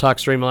today here on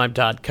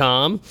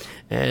Talkstreamlive.com.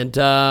 And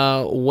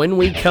when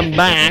we come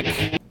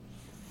back...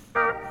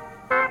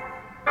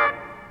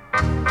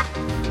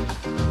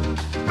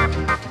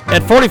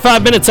 At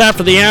 45 minutes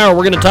after the hour,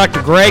 we're going to talk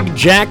to Greg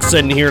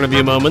Jackson here in a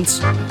few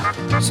moments.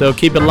 So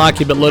keep it locked,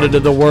 keep it loaded to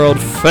the world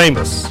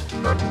famous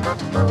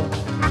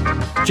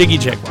Jiggy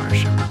Jaguar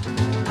Show.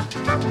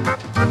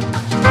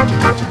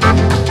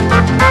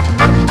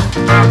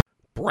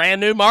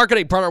 Brand new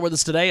marketing partner with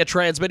us today at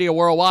Transmedia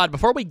Worldwide.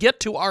 Before we get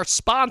to our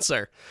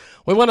sponsor,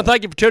 we want to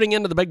thank you for tuning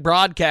into the big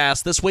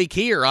broadcast this week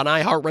here on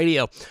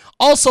iHeartRadio.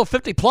 Also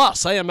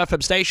 50-plus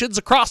AM/FM stations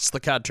across the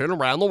country and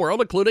around the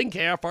world, including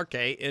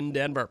KFRK in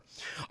Denver.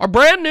 Our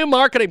brand new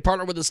marketing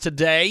partner with us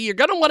today, you're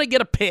going to want to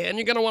get a pen.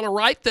 You're going to want to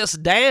write this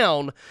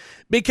down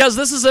because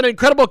this is an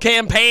incredible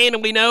campaign,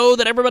 and we know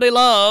that everybody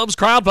loves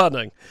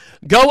crowdfunding.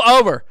 Go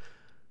over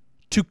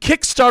to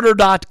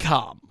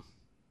Kickstarter.com.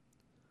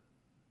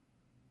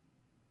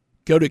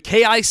 Go to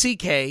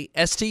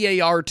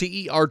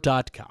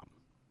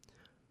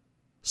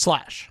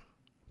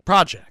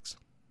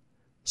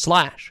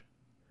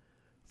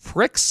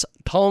kickstarter.com/projects/Frix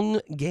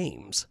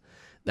Games.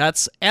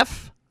 That's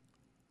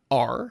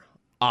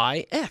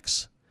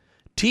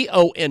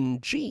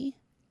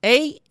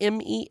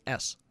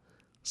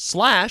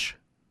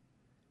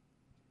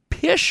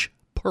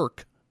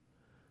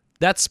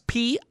That's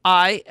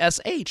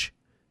PISHPIRIK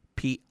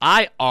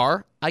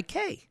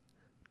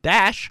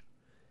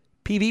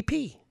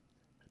 -PVP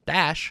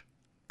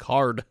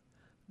 -card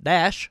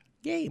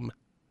 -game.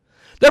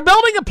 They're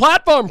building a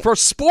platform for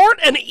sport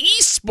and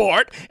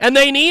e-sport, and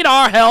they need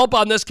our help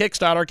on this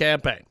Kickstarter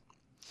campaign.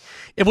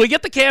 If we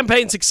get the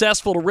campaign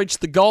successful to reach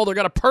the goal, they're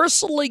going to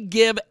personally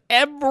give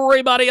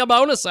everybody a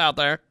bonus out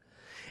there,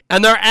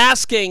 and they're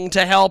asking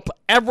to help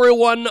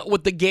everyone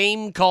with the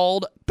game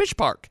called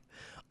Pishpirk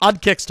on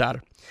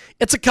Kickstarter.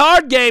 It's a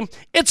card game.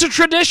 It's a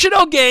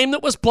traditional game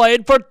that was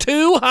played for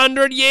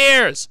 200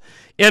 years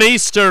in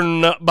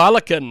Eastern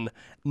Balkan.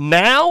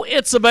 Now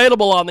it's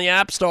available on the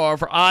App Store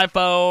for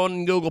iPhone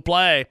and Google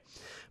Play.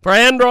 For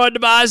Android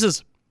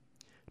devices,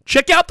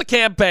 check out the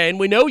campaign.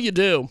 We know you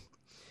do.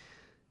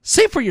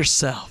 See for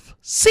yourself.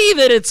 See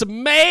that it's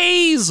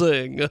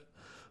amazing.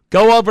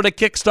 Go over to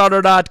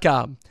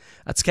Kickstarter.com.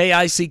 That's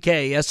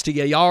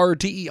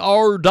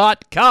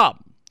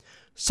KICKSTARTER.com.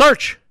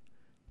 Search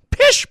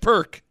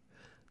Pishpirk.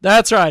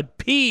 That's right.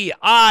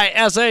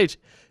 PISHPIRIK.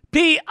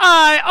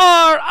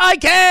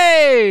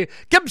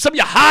 Give them some of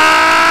your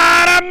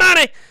hard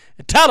money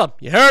and tell them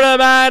you heard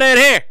about it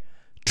here.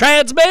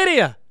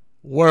 Transmedia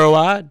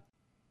Worldwide.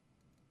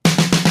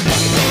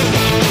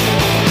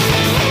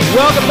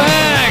 Welcome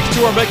back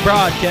to our big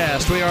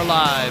broadcast. We are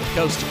live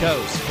coast to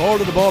coast,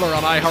 border to border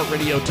on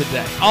iHeartRadio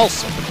today.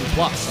 Also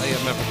 50-plus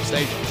AM/FM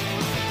stations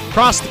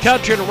across the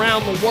country and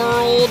around the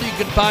world. You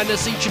can find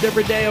us each and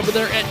every day over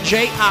there at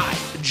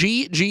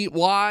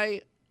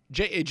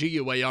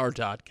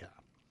JIGGYJAGUAR.com.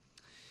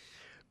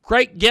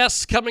 Great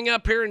guests coming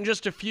up here in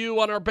just a few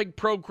on our big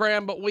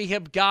program, but we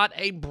have got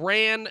a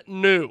brand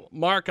new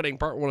marketing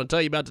partner I want to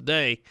tell you about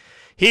today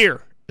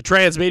here at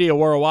Transmedia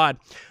Worldwide.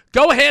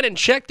 Go ahead and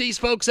check these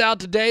folks out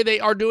today. They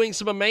are doing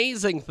some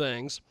amazing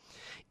things.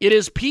 It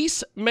is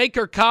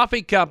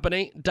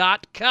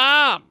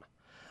PeacemakerCoffeeCompany.com.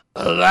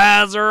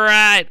 That's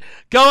right.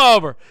 Go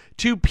over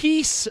to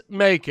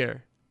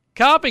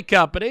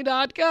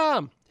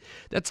PeacemakerCoffeeCompany.com.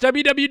 That's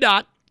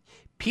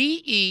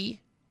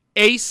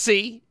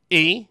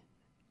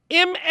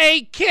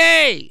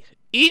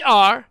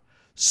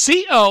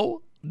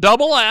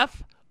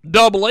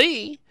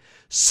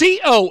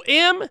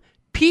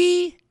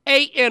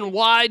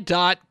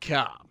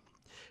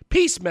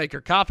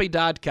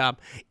PeacemakerCoffee.com.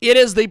 It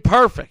is the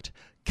perfect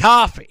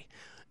coffee.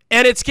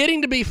 And it's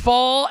getting to be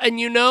fall, and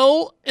you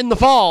know, in the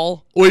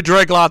fall, we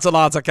drink lots and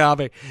lots of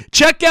coffee.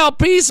 Check out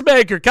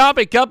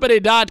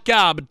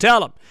PeacemakerCoffeeCompany.com and tell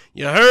them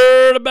you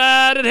heard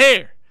about it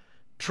here.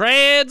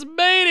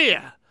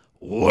 Transmedia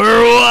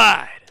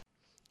Worldwide.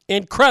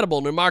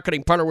 Incredible new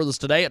marketing partner with us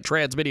today at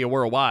Transmedia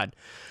Worldwide.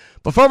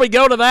 Before we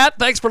go to that,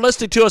 thanks for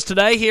listening to us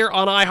today here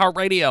on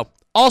iHeartRadio.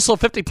 Also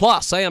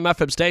 50-plus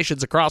AM/FM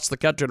stations across the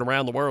country and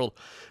around the world,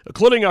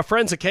 including our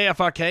friends at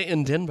KFRK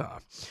in Denver.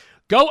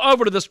 Go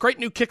over to this great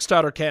new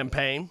Kickstarter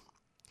campaign.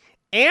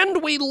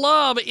 And We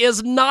Love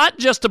is not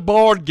just a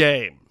board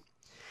game.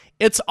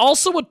 It's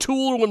also a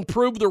tool to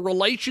improve the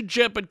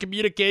relationship and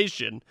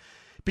communication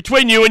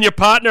between you and your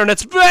partner, and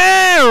it's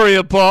very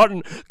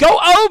important. Go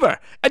over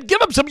and give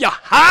them some of your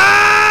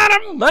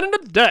hard money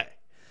today.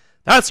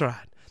 That's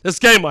right. This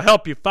game will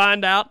help you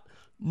find out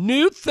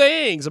new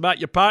things about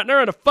your partner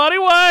in a funny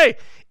way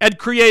and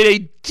create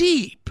a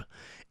deep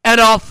and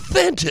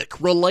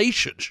authentic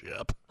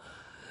relationship.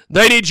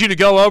 They need you to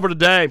go over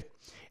today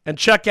and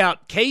check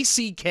out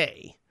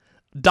kck.st/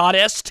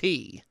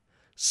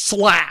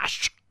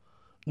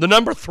 the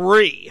number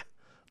 3,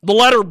 the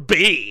letter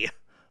B,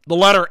 the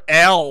letter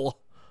L,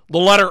 the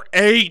letter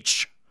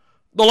H,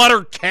 the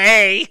letter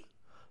K,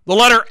 the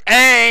letter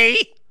A,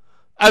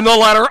 and the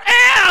letter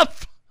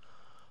F.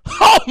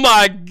 Oh,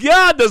 my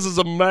God, this is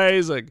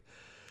amazing.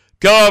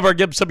 Go over and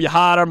give some of your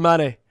hard-earned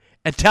money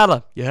and tell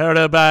them you heard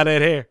about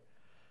it here.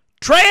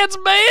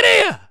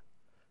 Transmedia.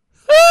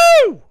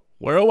 Woo!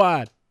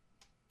 Worldwide.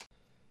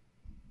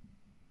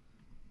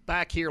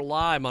 Back here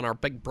live on our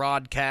big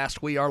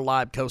broadcast. We are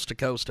live coast to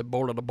coast and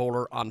border to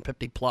border on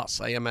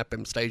 50-plus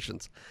AM/FM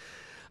stations.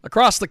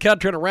 Across the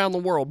country and around the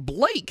world,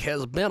 Blake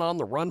has been on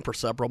the run for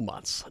several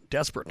months.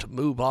 Desperate to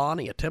move on,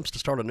 he attempts to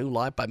start a new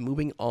life by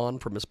moving on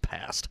from his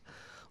past.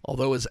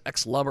 Although his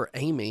ex-lover,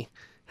 Amy,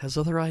 has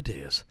other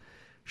ideas.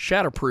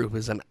 Shatterproof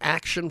is an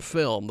action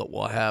film that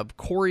will have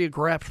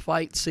choreographed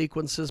fight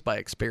sequences by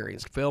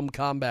experienced film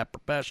combat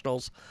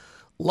professionals.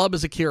 Love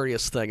is a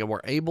curious thing, and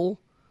we're able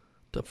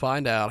to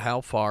find out how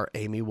far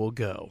Amy will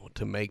go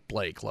to make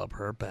Blake love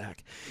her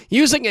back.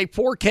 Using a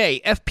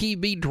 4K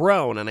FPV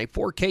drone and a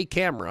 4K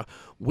camera,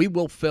 we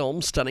will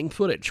film stunning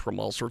footage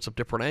from all sorts of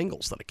different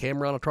angles that a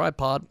camera on a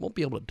tripod won't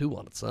be able to do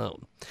on its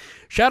own.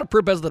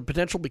 Shatterproof has the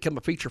potential to become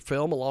a feature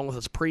film along with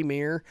its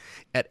premiere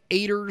at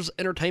Aiders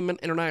Entertainment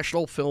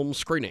International Film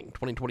Screening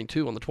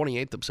 2022 on the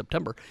 28th of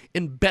September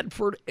in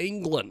Bedford,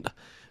 England.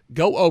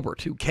 Go over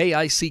to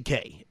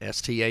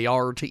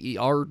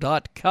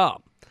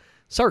KICKSTARTER.com.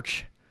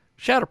 Search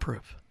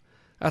Shatterproof.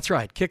 That's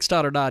right,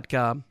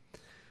 Kickstarter.com.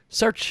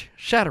 Search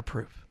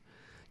Shatterproof.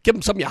 Give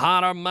them some of your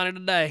hard-earned money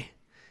today.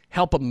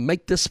 Help them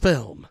make this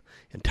film.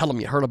 And tell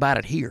them you heard about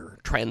it here.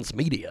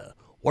 Transmedia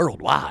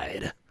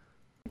Worldwide.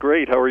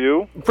 Great, how are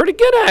you? Pretty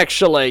good,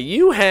 actually.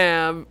 You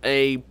have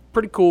a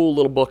pretty cool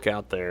little book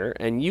out there,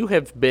 and you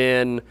have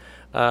been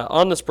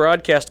on this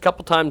broadcast a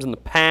couple times in the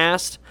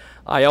past.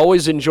 I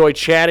always enjoy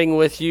chatting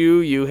with you.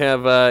 You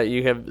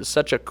have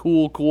such a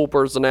cool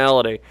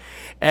personality,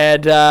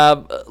 and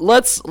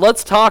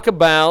let's talk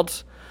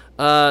about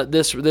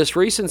this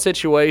recent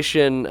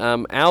situation.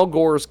 Al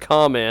Gore's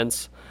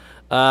comments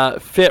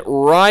fit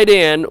right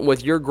in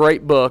with your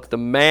great book, The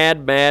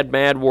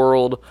Mad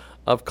World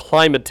of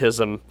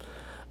Climatism.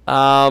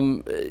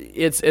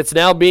 It's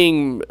now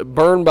being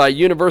burned by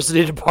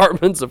university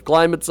departments of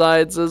climate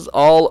sciences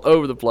all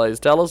over the place.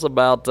 Tell us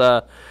about,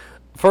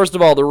 first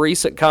of all, the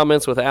recent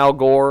comments with Al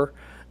Gore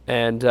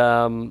and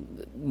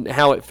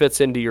how it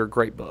fits into your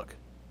great book.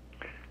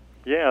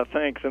 Yeah,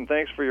 thanks, and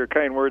thanks for your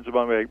kind words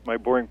about my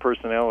boring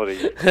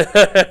personality.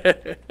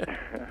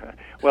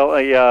 Well,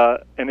 an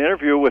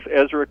interview with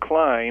Ezra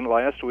Klein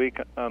last week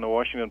on the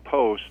Washington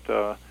Post,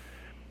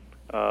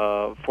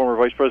 former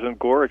Vice President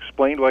Gore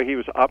explained why he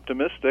was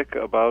optimistic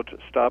about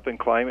stopping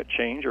climate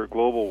change or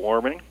global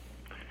warming,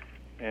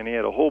 and he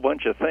had a whole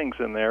bunch of things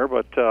in there,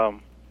 but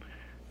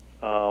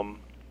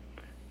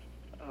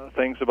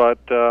things about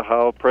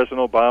how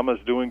President Obama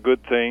is doing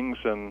good things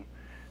and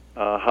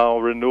how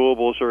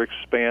renewables are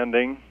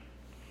expanding.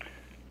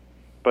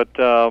 But,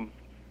 I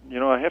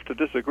have to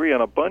disagree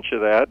on a bunch of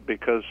that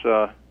because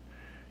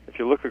if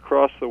you look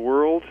across the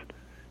world,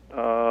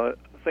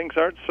 things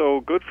aren't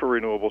so good for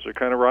renewables. They're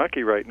kind of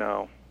rocky right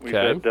now. We've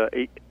had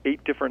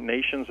eight different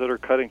nations that are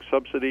cutting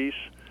subsidies.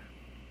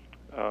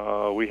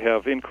 We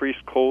have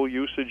increased coal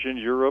usage in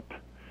Europe.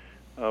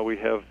 We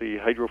have the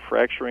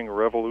hydrofracturing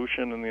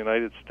revolution in the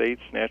United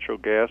States. Natural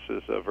gas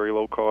is very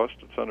low cost.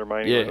 It's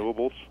undermining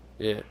renewables.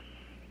 Yeah.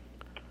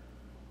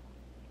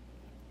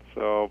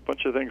 So a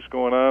bunch of things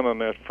going on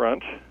that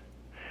front.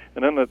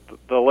 And then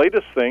the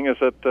latest thing is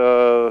that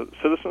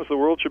citizens of the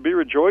world should be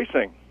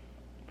rejoicing.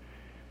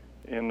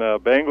 In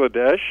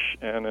Bangladesh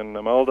and in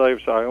the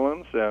Maldives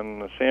Islands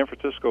and the San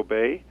Francisco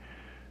Bay,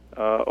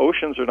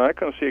 oceans are not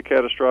going to see a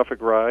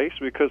catastrophic rise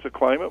because the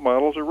climate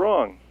models are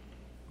wrong.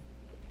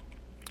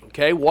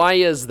 Okay, why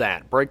is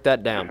that? Break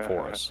that down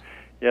for us.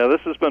 Yeah,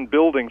 this has been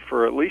building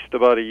for at least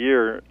about a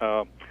year.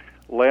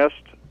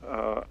 Last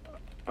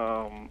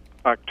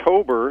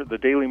October, the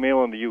Daily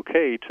Mail in the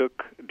UK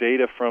took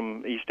data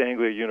from East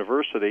Anglia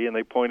University, and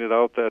they pointed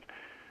out that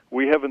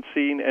we haven't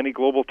seen any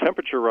global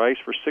temperature rise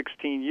for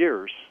 16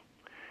 years.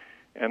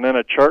 And then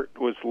a chart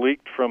was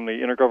leaked from the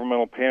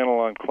Intergovernmental Panel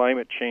on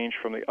Climate Change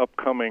from the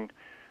upcoming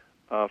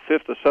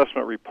fifth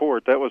assessment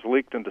report. That was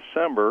leaked in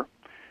December,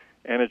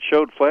 and it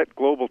showed flat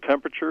global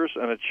temperatures,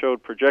 and it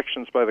showed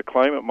projections by the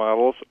climate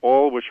models,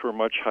 all which were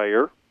much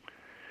higher.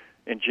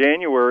 In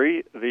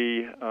January,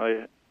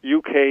 the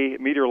UK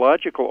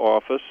Meteorological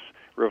Office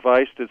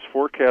revised its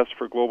forecast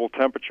for global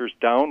temperatures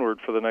downward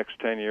for the next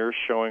 10 years,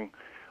 showing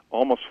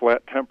almost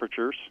flat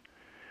temperatures.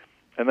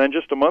 And then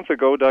just a month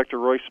ago, Dr.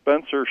 Roy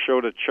Spencer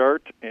showed a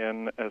chart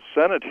in a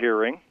Senate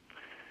hearing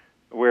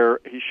where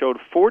he showed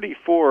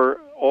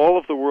 44, all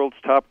of the world's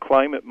top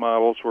climate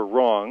models were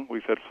wrong.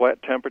 We've had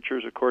flat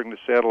temperatures according to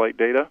satellite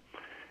data,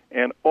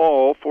 and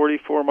all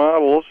 44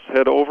 models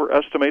had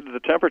overestimated the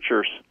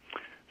temperatures.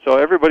 So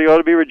everybody ought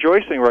to be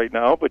rejoicing right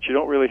now, but you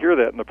don't really hear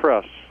that in the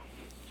press.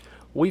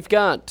 We've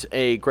got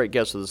a great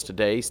guest with us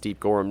today. Steve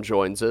Gorham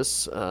joins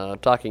us,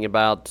 talking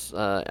about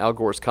Al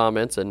Gore's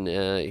comments and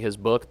his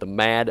book, The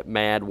Mad,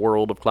 Mad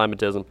World of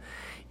Climatism.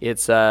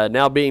 It's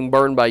now being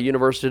burned by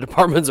university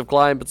departments of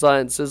climate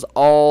sciences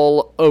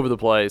all over the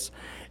place,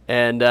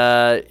 and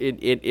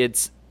it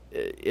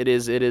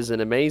is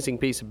an amazing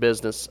piece of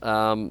business.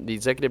 The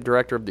executive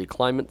director of the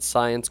Climate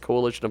Science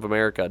Coalition of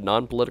America, a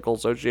non-political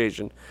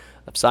association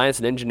of science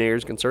and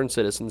engineers, concerned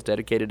citizens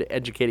dedicated to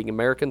educating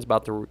Americans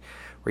about the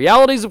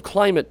realities of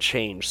climate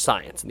change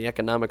science and the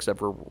economics of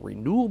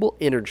renewable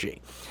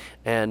energy.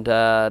 And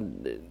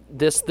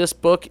this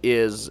book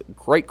is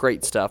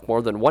great stuff.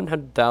 More than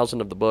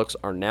 100,000 of the books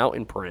are now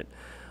in print.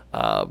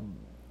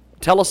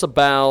 Tell us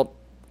about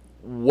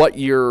what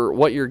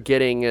you're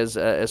getting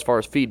as far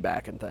as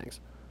feedback and things.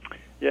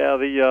 Yeah,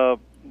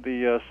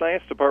 the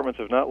science departments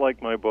have not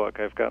liked my book.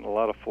 I've gotten a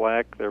lot of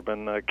flack. There have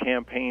been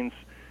campaigns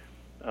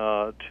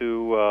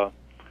to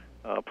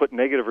put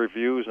negative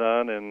reviews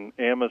on in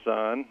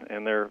Amazon,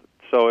 and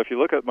so if you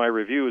look at my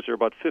reviews, there are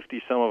about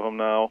 50 some of them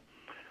now.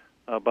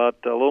 About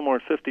a little more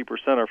than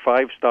 50% are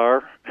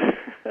 5-star.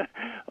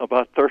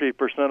 About 30%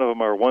 of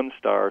them are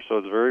 1-star. So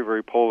it's very,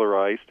 very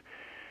polarized.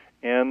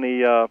 And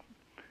the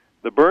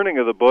burning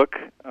of the book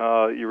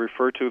you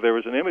refer to, there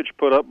was an image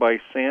put up by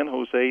San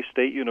Jose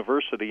State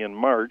University in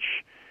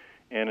March,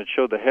 and it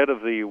showed the head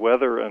of the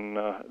weather and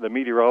the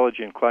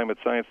meteorology and climate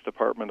science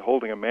department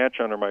holding a match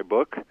under my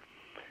book,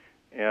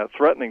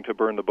 threatening to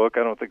burn the book.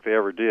 I don't think they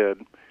ever did,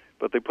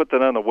 but they put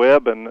that on the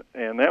web, and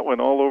that went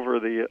all over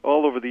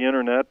the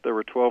internet. There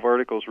were 12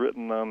 articles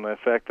written on the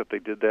fact that they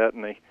did that,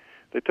 and they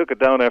took it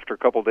down after a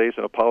couple of days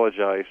and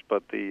apologized.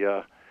 But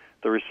the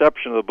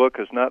reception of the book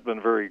has not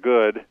been very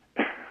good.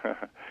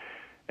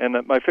 And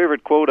my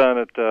favorite quote on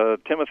it,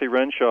 Timothy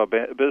Renshaw,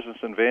 Business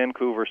in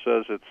Vancouver,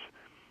 says it's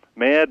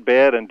mad,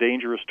 bad, and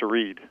dangerous to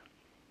read.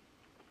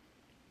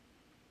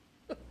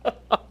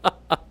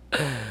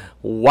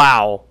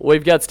 Wow.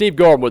 We've got Steve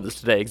Gorham with us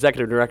today,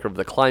 Executive Director of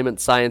the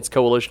Climate Science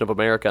Coalition of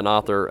America and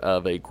author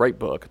of a great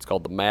book. It's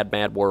called The Mad,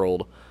 Mad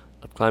World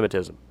of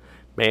Climatism.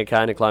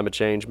 Mankind and Climate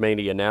Change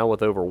Mania, now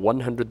with over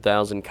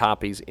 100,000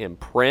 copies in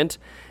print.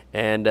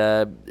 And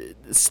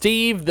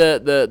Steve,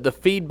 the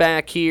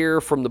feedback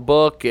here from the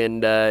book,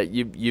 and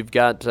you've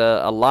got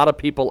a lot of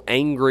people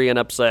angry and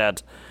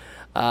upset.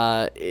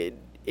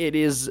 It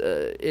is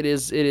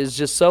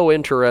just so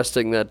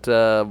interesting that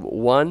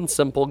one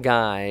simple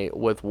guy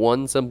with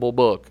one simple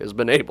book has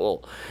been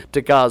able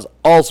to cause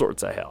all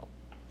sorts of hell.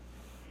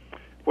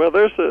 Well,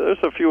 there's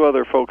a few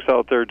other folks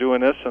out there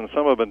doing this, and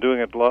some have been doing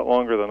it a lot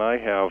longer than I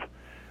have.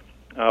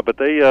 But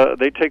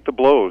they take the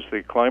blows.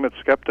 The climate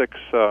skeptics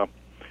are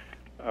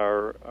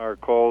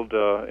called,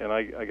 and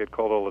I get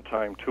called all the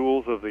time,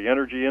 tools of the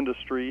energy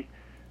industry.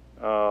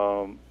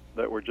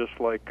 That were just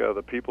like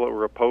the people that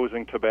were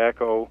opposing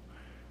tobacco.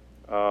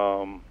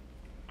 A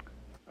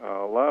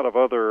lot of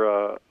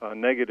other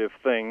negative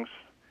things.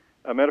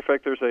 As a matter of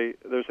fact, there's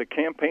a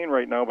campaign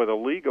right now by the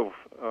League of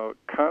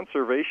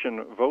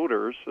Conservation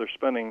Voters. They're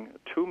spending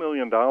 $2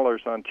 million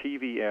on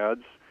TV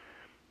ads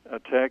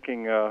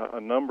attacking a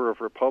number of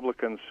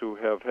Republicans who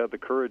have had the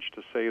courage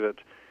to say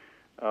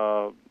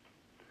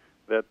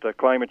that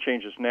climate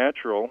change is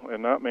natural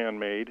and not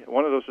man-made.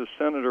 One of those is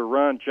Senator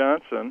Ron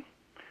Johnson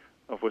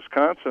of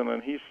Wisconsin,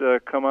 and he's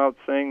come out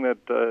saying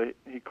that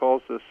he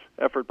calls this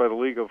effort by the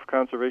League of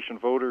Conservation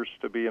Voters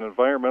to be an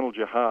environmental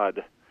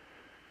jihad.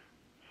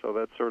 So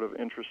that's sort of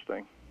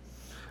interesting.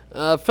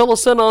 Fill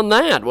us in on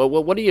that.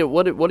 What do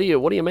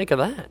you make of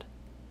that?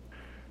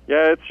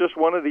 Yeah, it's just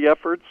one of the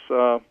efforts.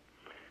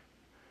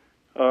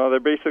 They're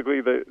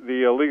basically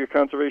the League of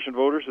Conservation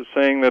Voters is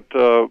saying that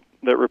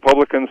that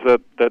Republicans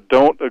that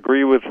don't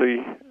agree with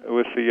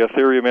the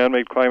theory of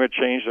man-made climate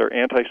change are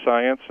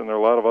anti-science, and there are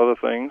a lot of other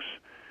things.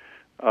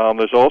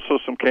 There's also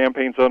some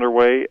campaigns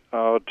underway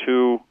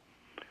to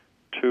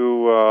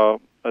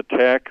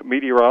attack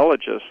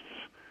meteorologists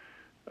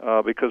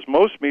because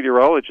most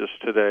meteorologists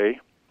today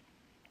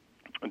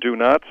do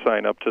not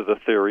sign up to the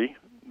theory.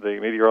 The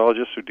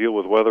meteorologists who deal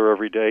with weather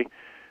every day.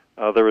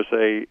 There was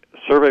a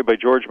survey by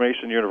George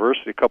Mason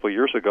University a couple of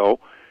years ago,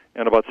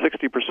 and about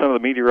 60% of the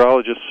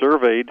meteorologists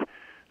surveyed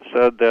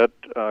said that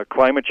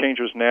climate change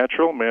was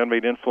natural,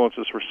 man-made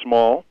influences were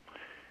small.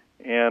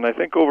 And I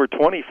think over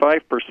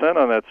 25%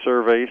 on that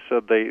survey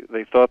said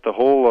they thought the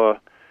whole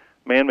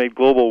man-made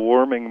global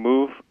warming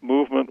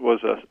movement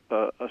was a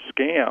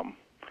scam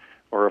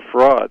or a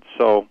fraud.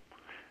 So,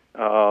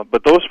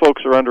 but those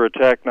folks are under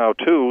attack now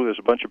too. There's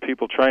a bunch of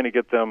people trying to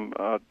get them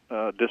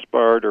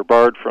disbarred or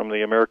barred from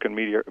the American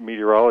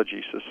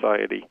Meteorology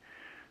Society.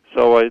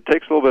 So it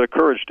takes a little bit of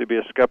courage to be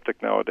a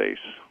skeptic nowadays.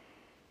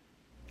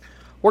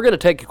 We're going to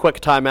take a quick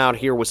time out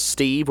here with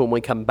Steve. When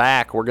we come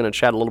back, we're going to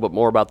chat a little bit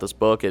more about this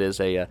book. It is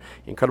a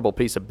incredible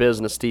piece of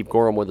business. Steve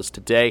Gorham with us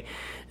today.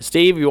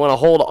 Steve, if you want to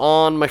hold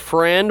on, my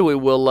friend, we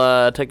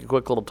will take a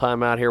quick little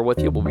time out here with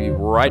you. We'll be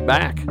right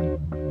back.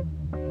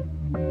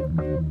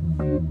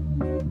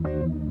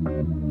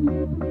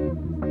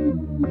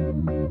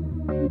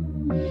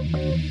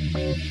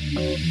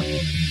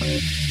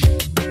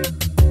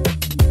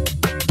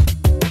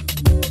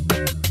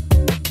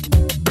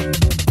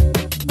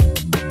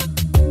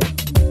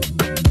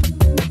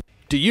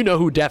 You know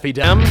who Daffy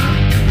Dam.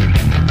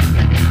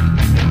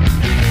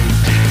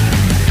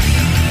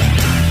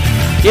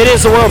 It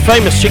is the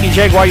world-famous Jiggy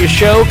Jaguar, your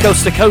show,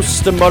 coast to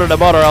coast and border to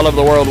border all over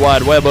the World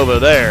Wide Web over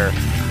there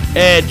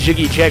at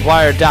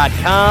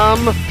JiggyJaguar.com.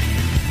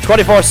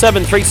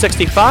 24/7,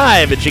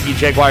 365 at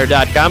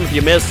JiggyJaguar.com. If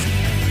you miss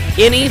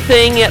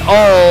anything at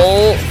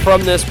all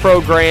from this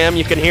program,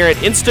 you can hear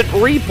it instant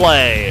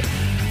replay.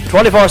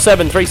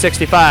 24/7,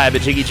 365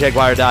 at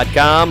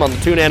JiggyJaguar.com on the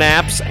TuneIn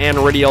apps and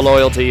Radio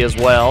Loyalty as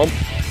well.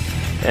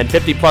 And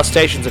 50-plus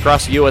stations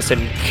across the U.S.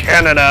 and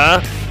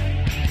Canada.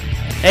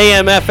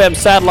 AMfm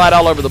satellite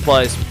all over the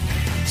place.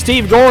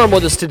 Steve Gorham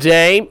with us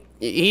today.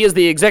 He is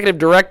the executive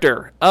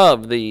director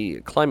of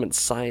the Climate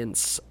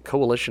Science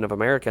Coalition of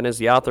America and is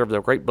the author of the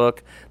great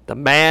book, The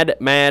Mad,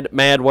 Mad,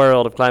 Mad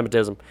World of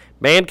Climatism,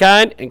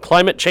 Mankind and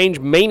Climate Change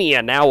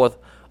Mania, now with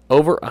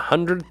over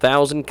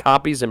 100,000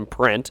 copies in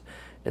print.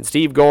 And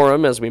Steve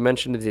Gorham, as we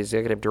mentioned, is the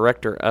executive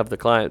director of the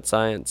Climate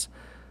Science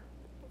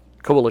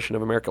Coalition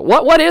of America.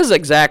 What is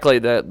exactly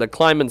the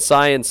Climate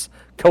Science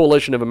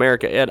Coalition of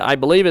America, Ed? I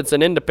believe it's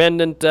an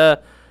independent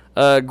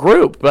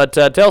group, but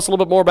tell us a little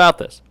bit more about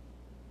this.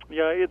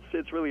 Yeah,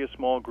 it's really a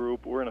small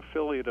group. We're an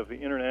affiliate of the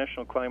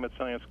International Climate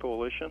Science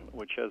Coalition,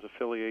 which has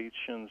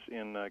affiliations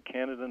in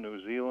Canada,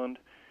 New Zealand,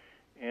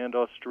 and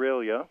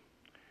Australia.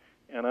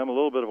 And I'm a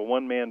little bit of a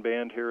one-man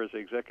band here as the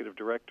executive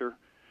director,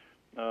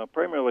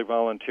 primarily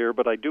volunteer,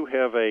 but I do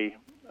have a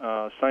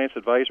science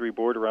advisory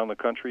board around the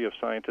country of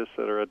scientists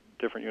that are at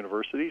different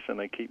universities, and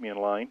they keep me in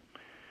line.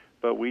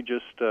 But we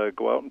just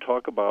go out and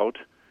talk about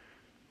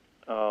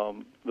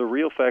the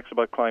real facts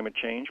about climate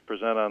change,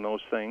 present on those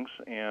things,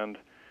 and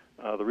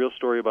the real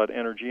story about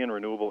energy and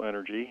renewable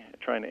energy,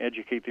 trying to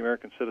educate the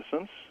American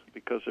citizens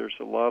because there's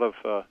a lot of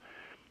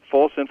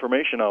false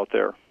information out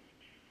there.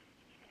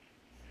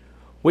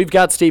 We've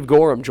got Steve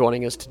Gorham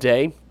joining us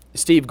today.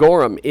 Steve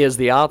Gorham is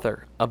the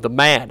author of The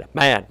Mad,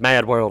 Mad,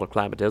 Mad World of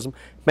Climatism,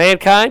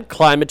 Mankind,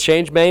 Climate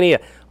Change Mania.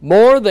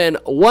 More than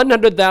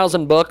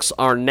 100,000 books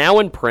are now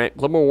in print.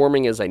 Global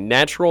warming is a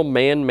natural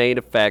man-made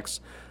effects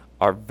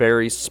are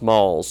very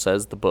small,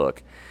 says the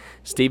book.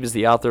 Steve is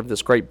the author of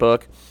this great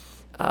book.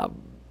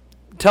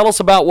 Tell us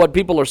about what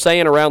people are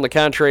saying around the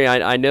country.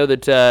 I know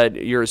that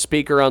you're a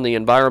speaker on the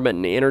environment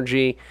and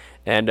energy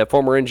and a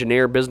former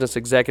engineer, business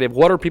executive.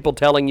 What are people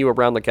telling you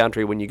around the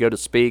country when you go to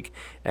speak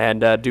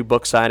and do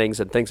book signings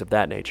and things of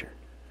that nature?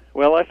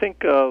 Well, I think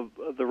the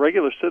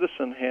regular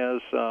citizen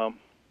has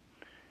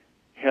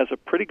a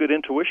pretty good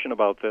intuition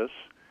about this,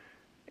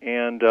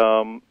 and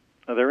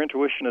their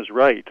intuition is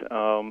right.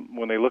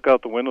 When they look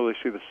out the window, they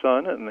see the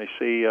sun, and they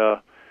see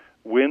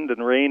wind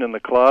and rain in the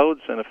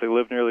clouds, and if they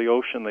live near the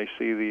ocean, they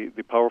see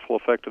the powerful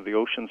effect of the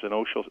oceans and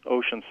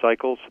ocean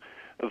cycles.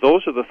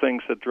 Those are the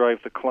things that drive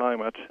the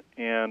climate,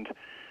 and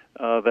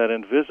that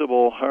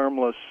invisible,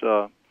 harmless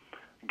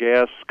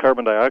gas,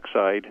 carbon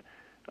dioxide,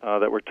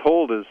 that we're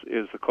told is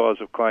the cause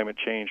of climate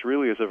change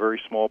really is a very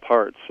small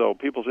part. So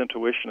people's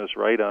intuition is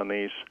right on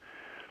this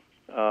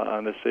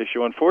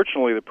issue.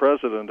 Unfortunately, the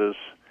president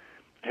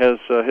has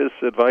his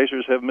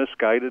advisors have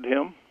misguided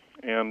him,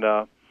 and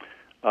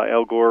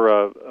Al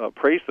Gore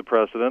praised the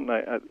president.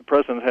 The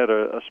president had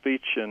a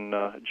speech in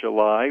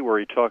July where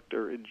he talked,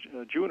 or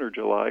June or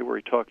July, where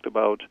he talked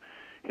about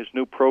his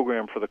new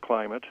program for the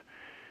climate,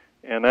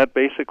 and that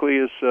basically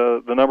is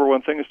the number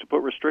one thing is to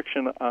put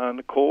restriction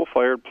on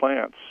coal-fired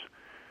plants,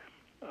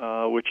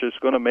 which is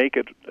going to make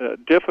it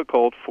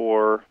difficult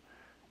for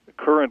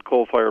current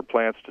coal-fired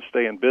plants to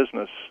stay in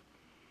business.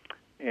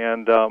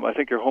 And I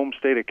think your home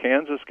state of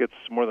Kansas gets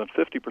more than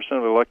 50%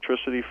 of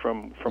electricity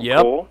from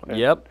coal.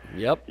 Yep.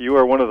 You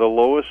are one of the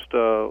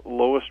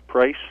lowest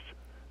priced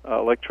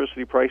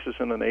electricity prices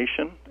in the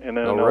nation. And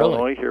in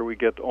Illinois, here we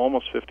get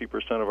almost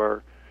 50% of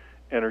our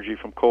energy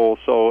from coal.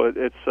 So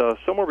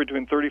it's somewhere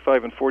between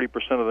 35 and 40%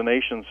 of the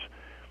nation's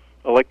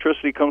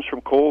electricity comes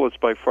from coal. It's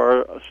by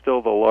far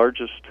still the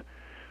largest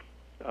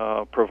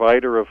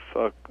provider of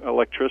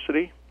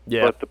electricity.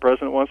 Yeah. But the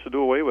president wants to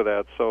do away with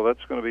that, so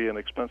that's going to be an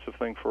expensive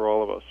thing for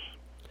all of us.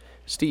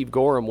 Steve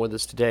Gorham with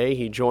us today.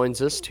 He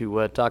joins us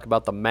to talk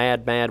about the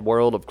mad, mad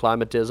world of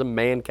climatism,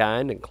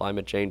 mankind, and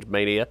climate change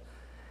mania.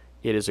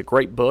 It is a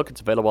great book.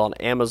 It's available on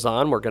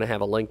Amazon. We're going to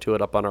have a link to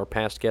it up on our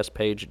past guest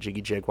page at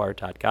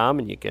JiggyJaguar.com,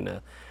 and you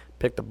can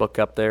pick the book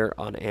up there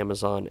on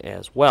Amazon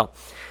as well.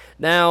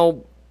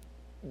 Now,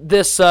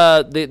 this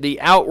the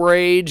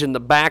outrage and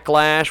the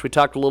backlash, we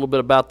talked a little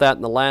bit about that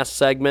in the last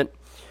segment.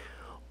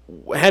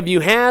 Have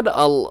you had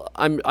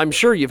I'm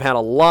sure you've had a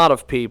lot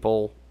of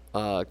people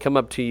come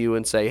up to you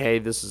and say, "Hey,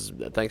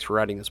 thanks for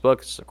writing this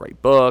book. It's a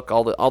great book."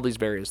 All these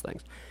various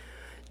things.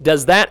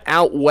 Does that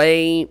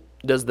outweigh?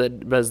 Does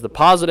the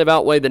positive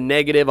outweigh the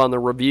negative on the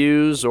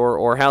reviews,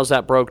 or how's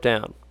that broke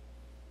down?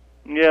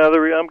 Yeah,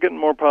 I'm getting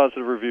more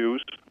positive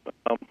reviews,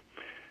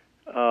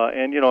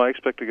 and I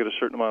expect to get a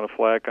certain amount of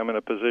flack. I'm in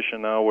a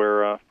position now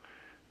where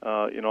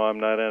I'm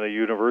not at a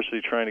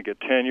university trying to get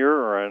tenure,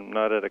 or I'm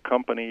not at a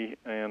company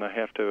and I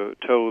have to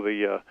toe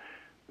the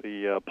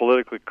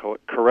politically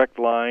correct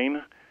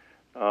line.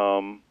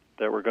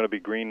 that we're going to be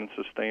green and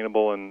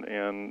sustainable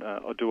and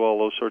do all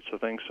those sorts of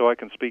things. So I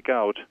can speak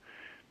out,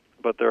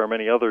 but there are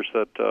many others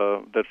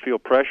that feel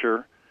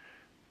pressure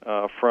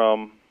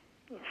from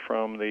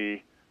the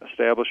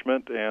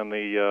establishment and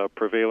the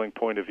prevailing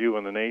point of view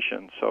in the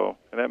nation. So,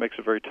 and that makes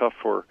it very tough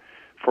for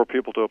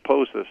people to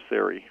oppose this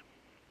theory.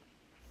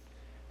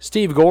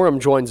 Steve Gorham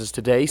joins us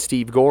today.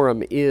 Steve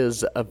Gorham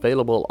is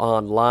available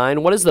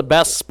online. What is the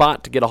best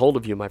spot to get a hold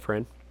of you, my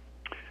friend?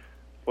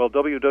 Well,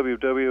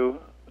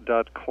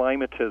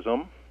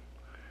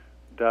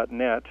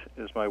 www.climatism.net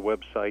is my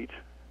website,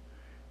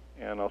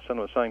 and I'll send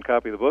them a signed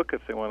copy of the book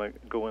if they want to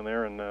go in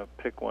there and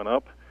pick one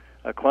up.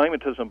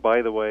 Climatism,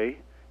 by the way,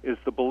 is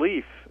the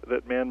belief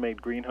that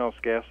man-made greenhouse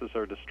gases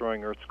are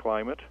destroying Earth's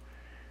climate,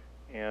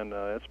 and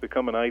it's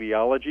become an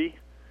ideology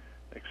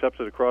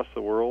accepted across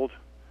the world.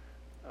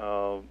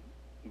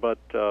 But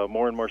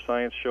more and more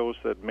science shows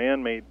that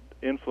man-made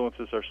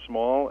influences are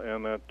small,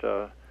 and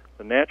that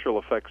the natural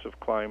effects of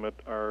climate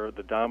are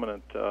the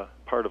dominant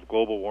part of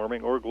global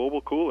warming or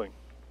global cooling.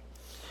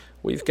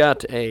 We've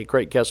got a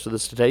great guest with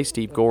us today.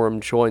 Steve Gorham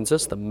joins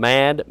us. The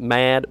mad,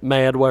 mad,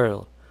 mad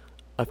world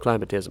of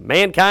climatism.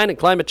 Mankind and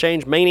Climate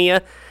Change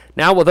Mania,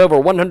 now with over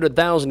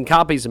 100,000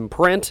 copies in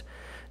print.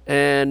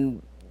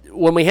 And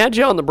when we had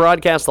you on the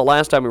broadcast the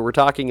last time, we were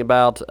talking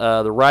about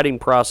the writing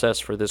process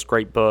for this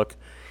great book.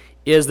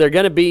 Is there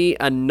going to be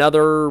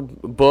another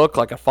book,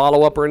 like a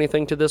follow-up or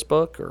anything to this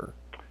book? Or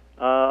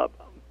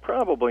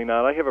Probably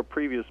not. I have a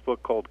previous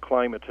book called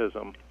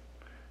Climatism,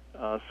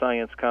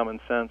 Science, Common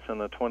Sense,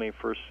 and the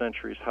 21st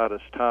Century's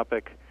Hottest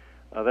Topic.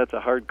 That's a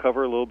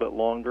hardcover, a little bit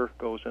longer,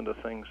 goes into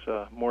things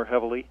more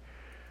heavily.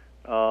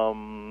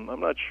 I'm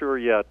not sure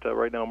yet.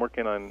 Right now I'm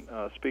working on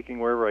speaking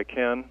wherever I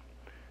can.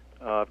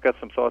 I've got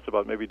some thoughts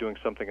about maybe doing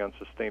something on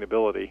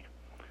sustainability.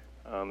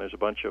 There's a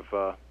bunch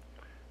of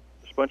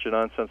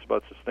nonsense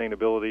about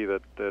sustainability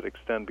that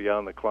extend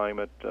beyond the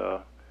climate.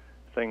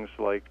 Things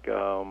like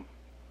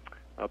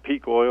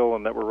peak oil,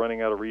 and that we're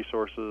running out of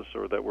resources,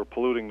 or that we're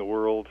polluting the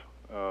world.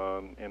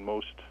 And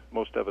most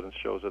evidence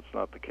shows that's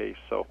not the case.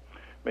 So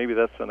maybe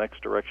that's the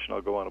next direction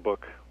I'll go on a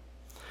book.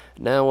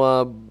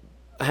 Now,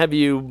 have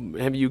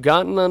you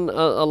gotten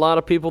a lot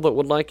of people that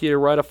would like you to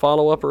write a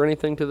follow-up or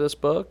anything to this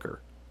book?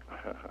 Or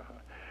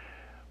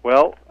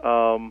well,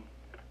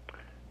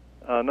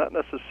 not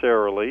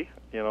necessarily.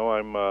 You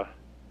know,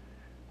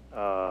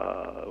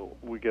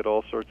 we get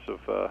all sorts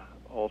of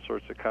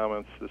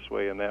comments this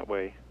way and that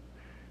way,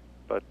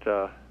 but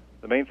the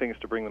main thing is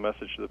to bring the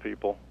message to the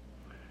people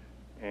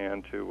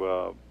and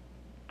to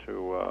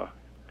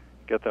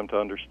get them to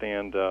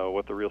understand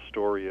what the real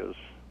story is.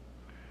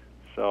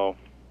 So,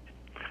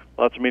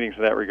 lots of meetings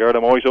in that regard.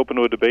 I'm always open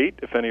to a debate.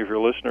 If any of your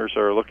listeners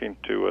are looking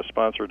to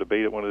sponsor a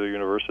debate at one of their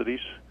universities,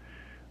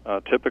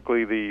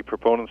 typically the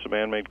proponents of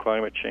man-made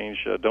climate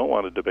change don't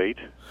want to debate.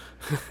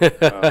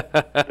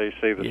 They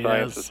say the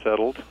science is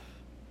settled.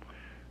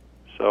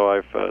 So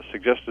I've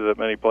suggested it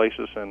many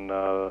places, and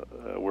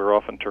we're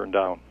often turned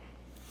down.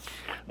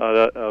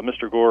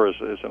 Mr. Gore is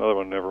another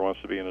one who never wants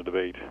to be in a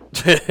debate.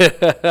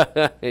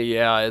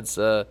 Yeah, it's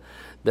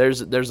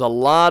there's a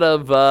lot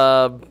of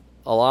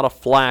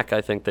flack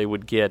I think they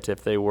would get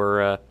if they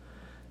were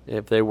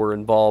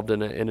involved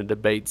in a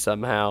debate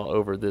somehow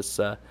over this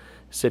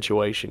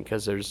situation,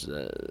 because there's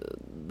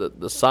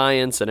the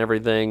science and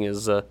everything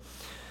is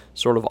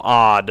sort of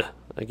odd,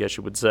 I guess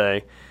you would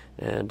say,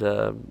 and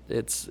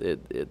it's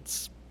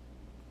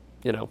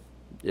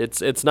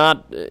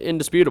not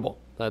indisputable.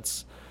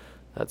 That's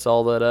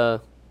all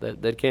that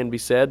can be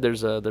said.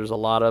 There's a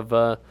lot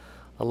of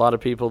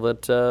people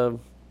that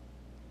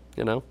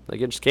they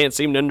just can't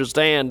seem to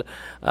understand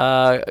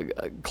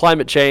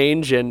climate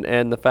change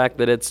and the fact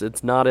that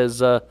it's not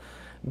as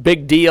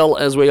big deal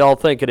as we all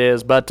think it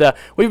is. But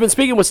we've been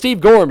speaking with Steve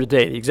Gorham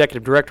today, the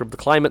Executive Director of the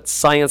Climate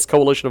Science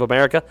Coalition of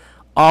America,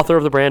 author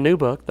of the brand new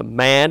book, The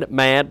Mad,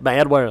 Mad,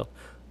 Mad World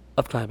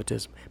of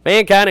Climatism.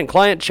 Mankind and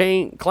Climate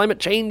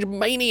Change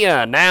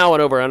Mania, now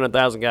in over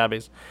 100,000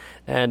 copies.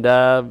 And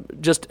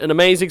just an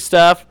amazing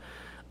stuff.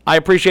 I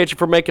appreciate you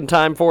for making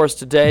time for us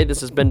today.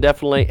 This has been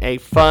definitely a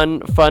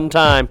fun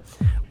time.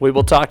 We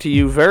will talk to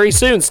you very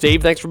soon,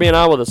 Steve. Thanks for being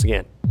on with us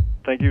again.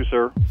 Thank you,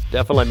 sir.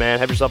 Definitely, man.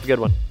 Have yourself a good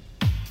one.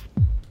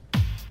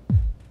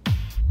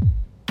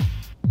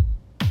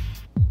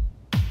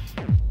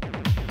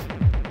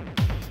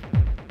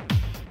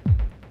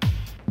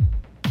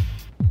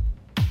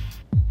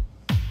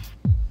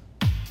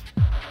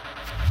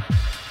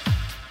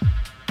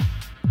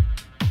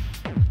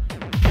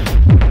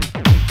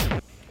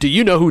 Do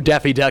you know who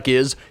Daffy Duck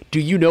is? Do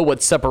you know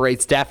what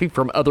separates Daffy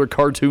from other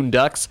cartoon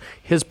ducks?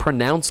 His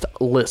pronounced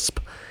lisp.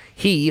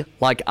 He,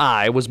 like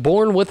I, was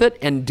born with it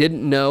and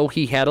didn't know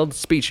he had a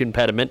speech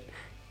impediment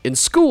In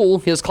school,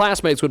 his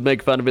classmates would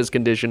make fun of his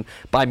condition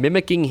by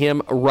mimicking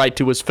him right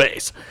to his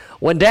face.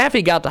 When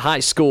Daffy got to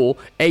high school,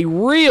 a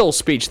real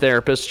speech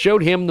therapist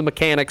showed him the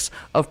mechanics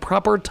of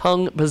proper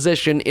tongue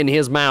position in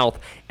his mouth,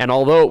 and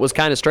although it was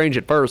kind of strange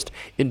at first,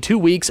 in 2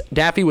 weeks,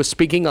 Daffy was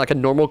speaking like a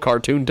normal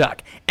cartoon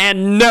duck,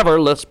 and never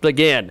lisped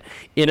again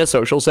in a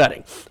social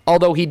setting,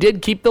 although he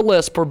did keep the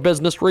lisp for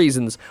business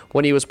reasons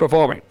when he was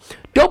performing.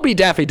 Don't be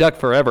Daffy Duck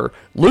forever.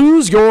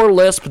 Lose your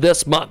lisp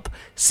this month.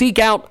 Seek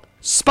out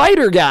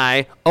Spider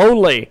Guy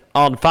only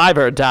on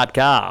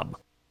Fiverr.com.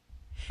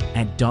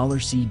 At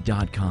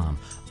dollarseed.com,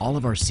 all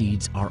of our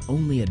seeds are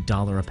only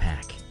 $1 a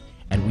pack.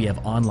 And we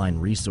have online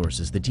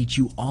resources that teach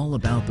you all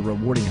about the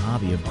rewarding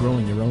hobby of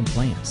growing your own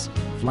plants,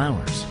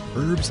 flowers,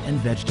 herbs, and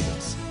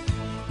vegetables.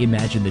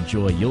 Imagine the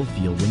joy you'll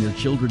feel when your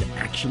children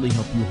actually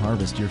help you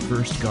harvest your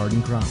first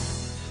garden crop,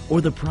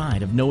 or the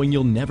pride of knowing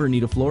you'll never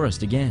need a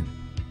florist again.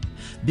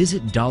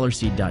 Visit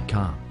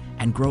dollarseed.com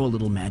and grow a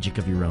little magic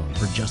of your own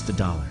for just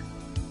 $1.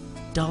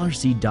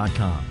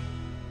 Dollarseed.com.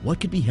 What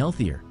could be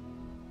healthier?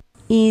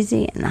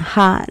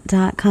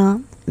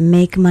 Easyandhot.com.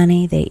 Make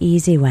money the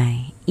easy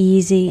way.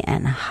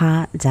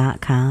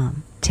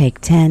 Easyandhot.com.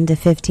 Take 10 to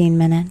 15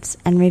 minutes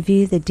and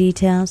review the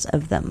details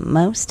of the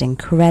most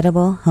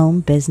incredible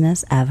home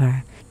business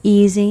ever.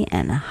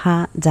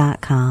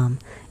 Easyandhot.com.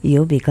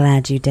 You'll be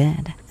glad you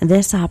did.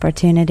 This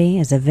opportunity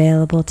is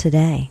available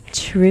today.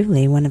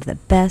 Truly one of the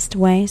best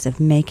ways of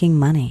making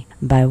money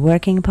by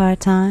working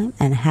part-time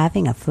and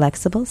having a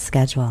flexible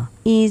schedule.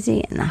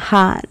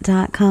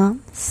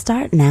 Easyandhot.com.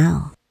 Start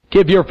now.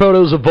 Give your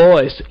photos a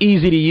voice,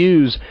 easy to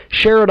use.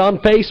 Share it on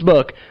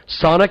Facebook.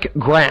 Sonic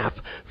Graph.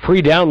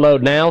 Free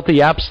download now at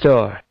the App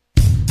Store.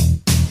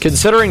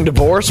 Considering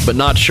divorce but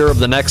not sure of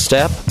the next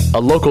step? A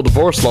local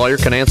divorce lawyer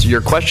can answer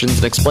your questions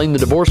and explain the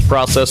divorce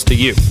process to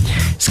you.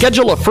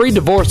 Schedule a free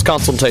divorce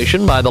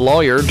consultation by the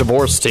Lawyer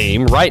Divorce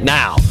Team right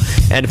now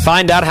and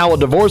find out how a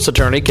divorce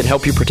attorney can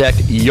help you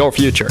protect your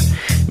future.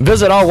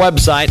 Visit our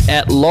website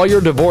at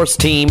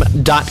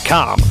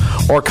lawyerdivorceteam.com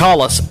or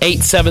call us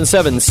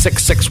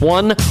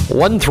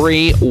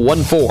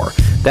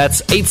 877-661-1314.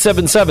 That's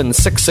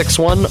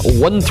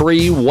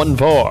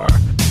 877-661-1314.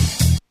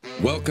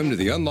 Welcome to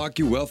the Unlock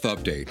Your Wealth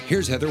Update.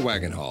 Here's Heather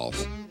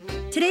Wagenhals.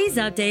 Today's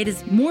update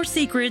is more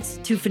secrets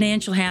to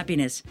financial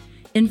happiness.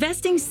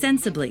 Investing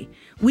sensibly.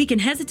 We can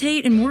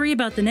hesitate and worry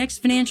about the next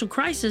financial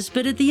crisis,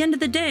 but at the end of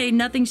the day,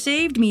 nothing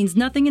saved means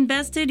nothing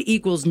invested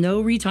equals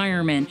no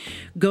retirement.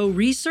 Go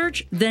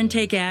research, then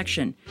take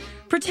action.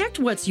 Protect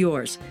what's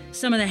yours.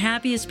 Some of the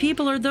happiest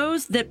people are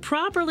those that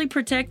properly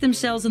protect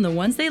themselves and the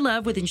ones they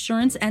love with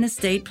insurance and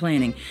estate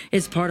planning.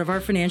 It's part of our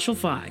Financial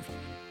Five.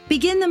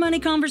 Begin the money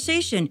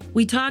conversation.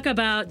 We talk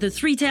about the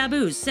 3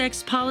 taboos,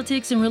 sex,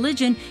 politics, and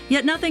religion,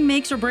 yet nothing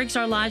makes or breaks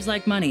our lives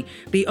like money.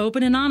 Be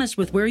open and honest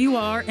with where you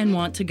are and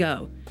want to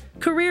go.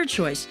 Career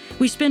choice.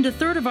 We spend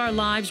 1/3 of our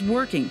lives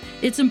working.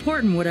 It's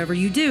important, whatever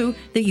you do,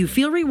 that you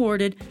feel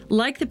rewarded,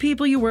 like the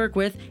people you work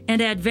with,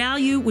 and add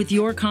value with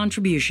your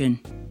contribution.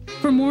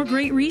 For more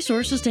great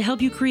resources to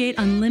help you create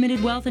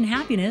unlimited wealth and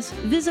happiness,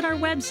 visit our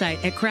website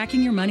at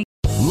crackingyourmoney.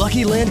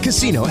 Lucky Land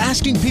Casino,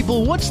 asking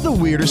people, what's the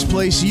weirdest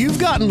place you've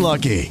gotten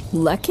lucky?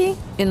 Lucky?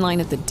 In line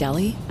at the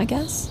deli, I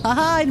guess?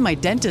 Aha, in my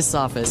dentist's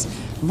office.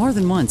 More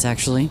than once,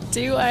 actually.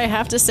 Do I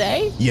have to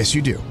say? Yes,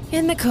 you do.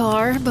 In the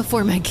car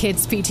before my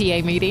kids'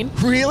 PTA meeting.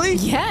 Really?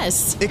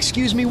 Yes.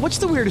 Excuse me, what's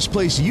the weirdest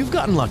place you've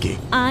gotten lucky?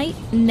 I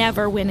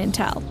never win and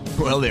tell.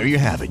 Well, there you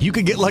have it. You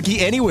can get lucky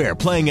anywhere,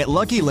 playing at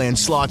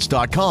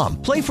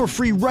LuckyLandSlots.com. Play for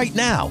free right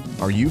now.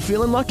 Are you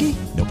feeling lucky?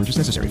 No purchase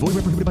necessary. Void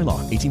where prohibited by law.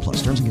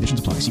 18+. Terms and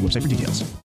conditions apply. See website for details.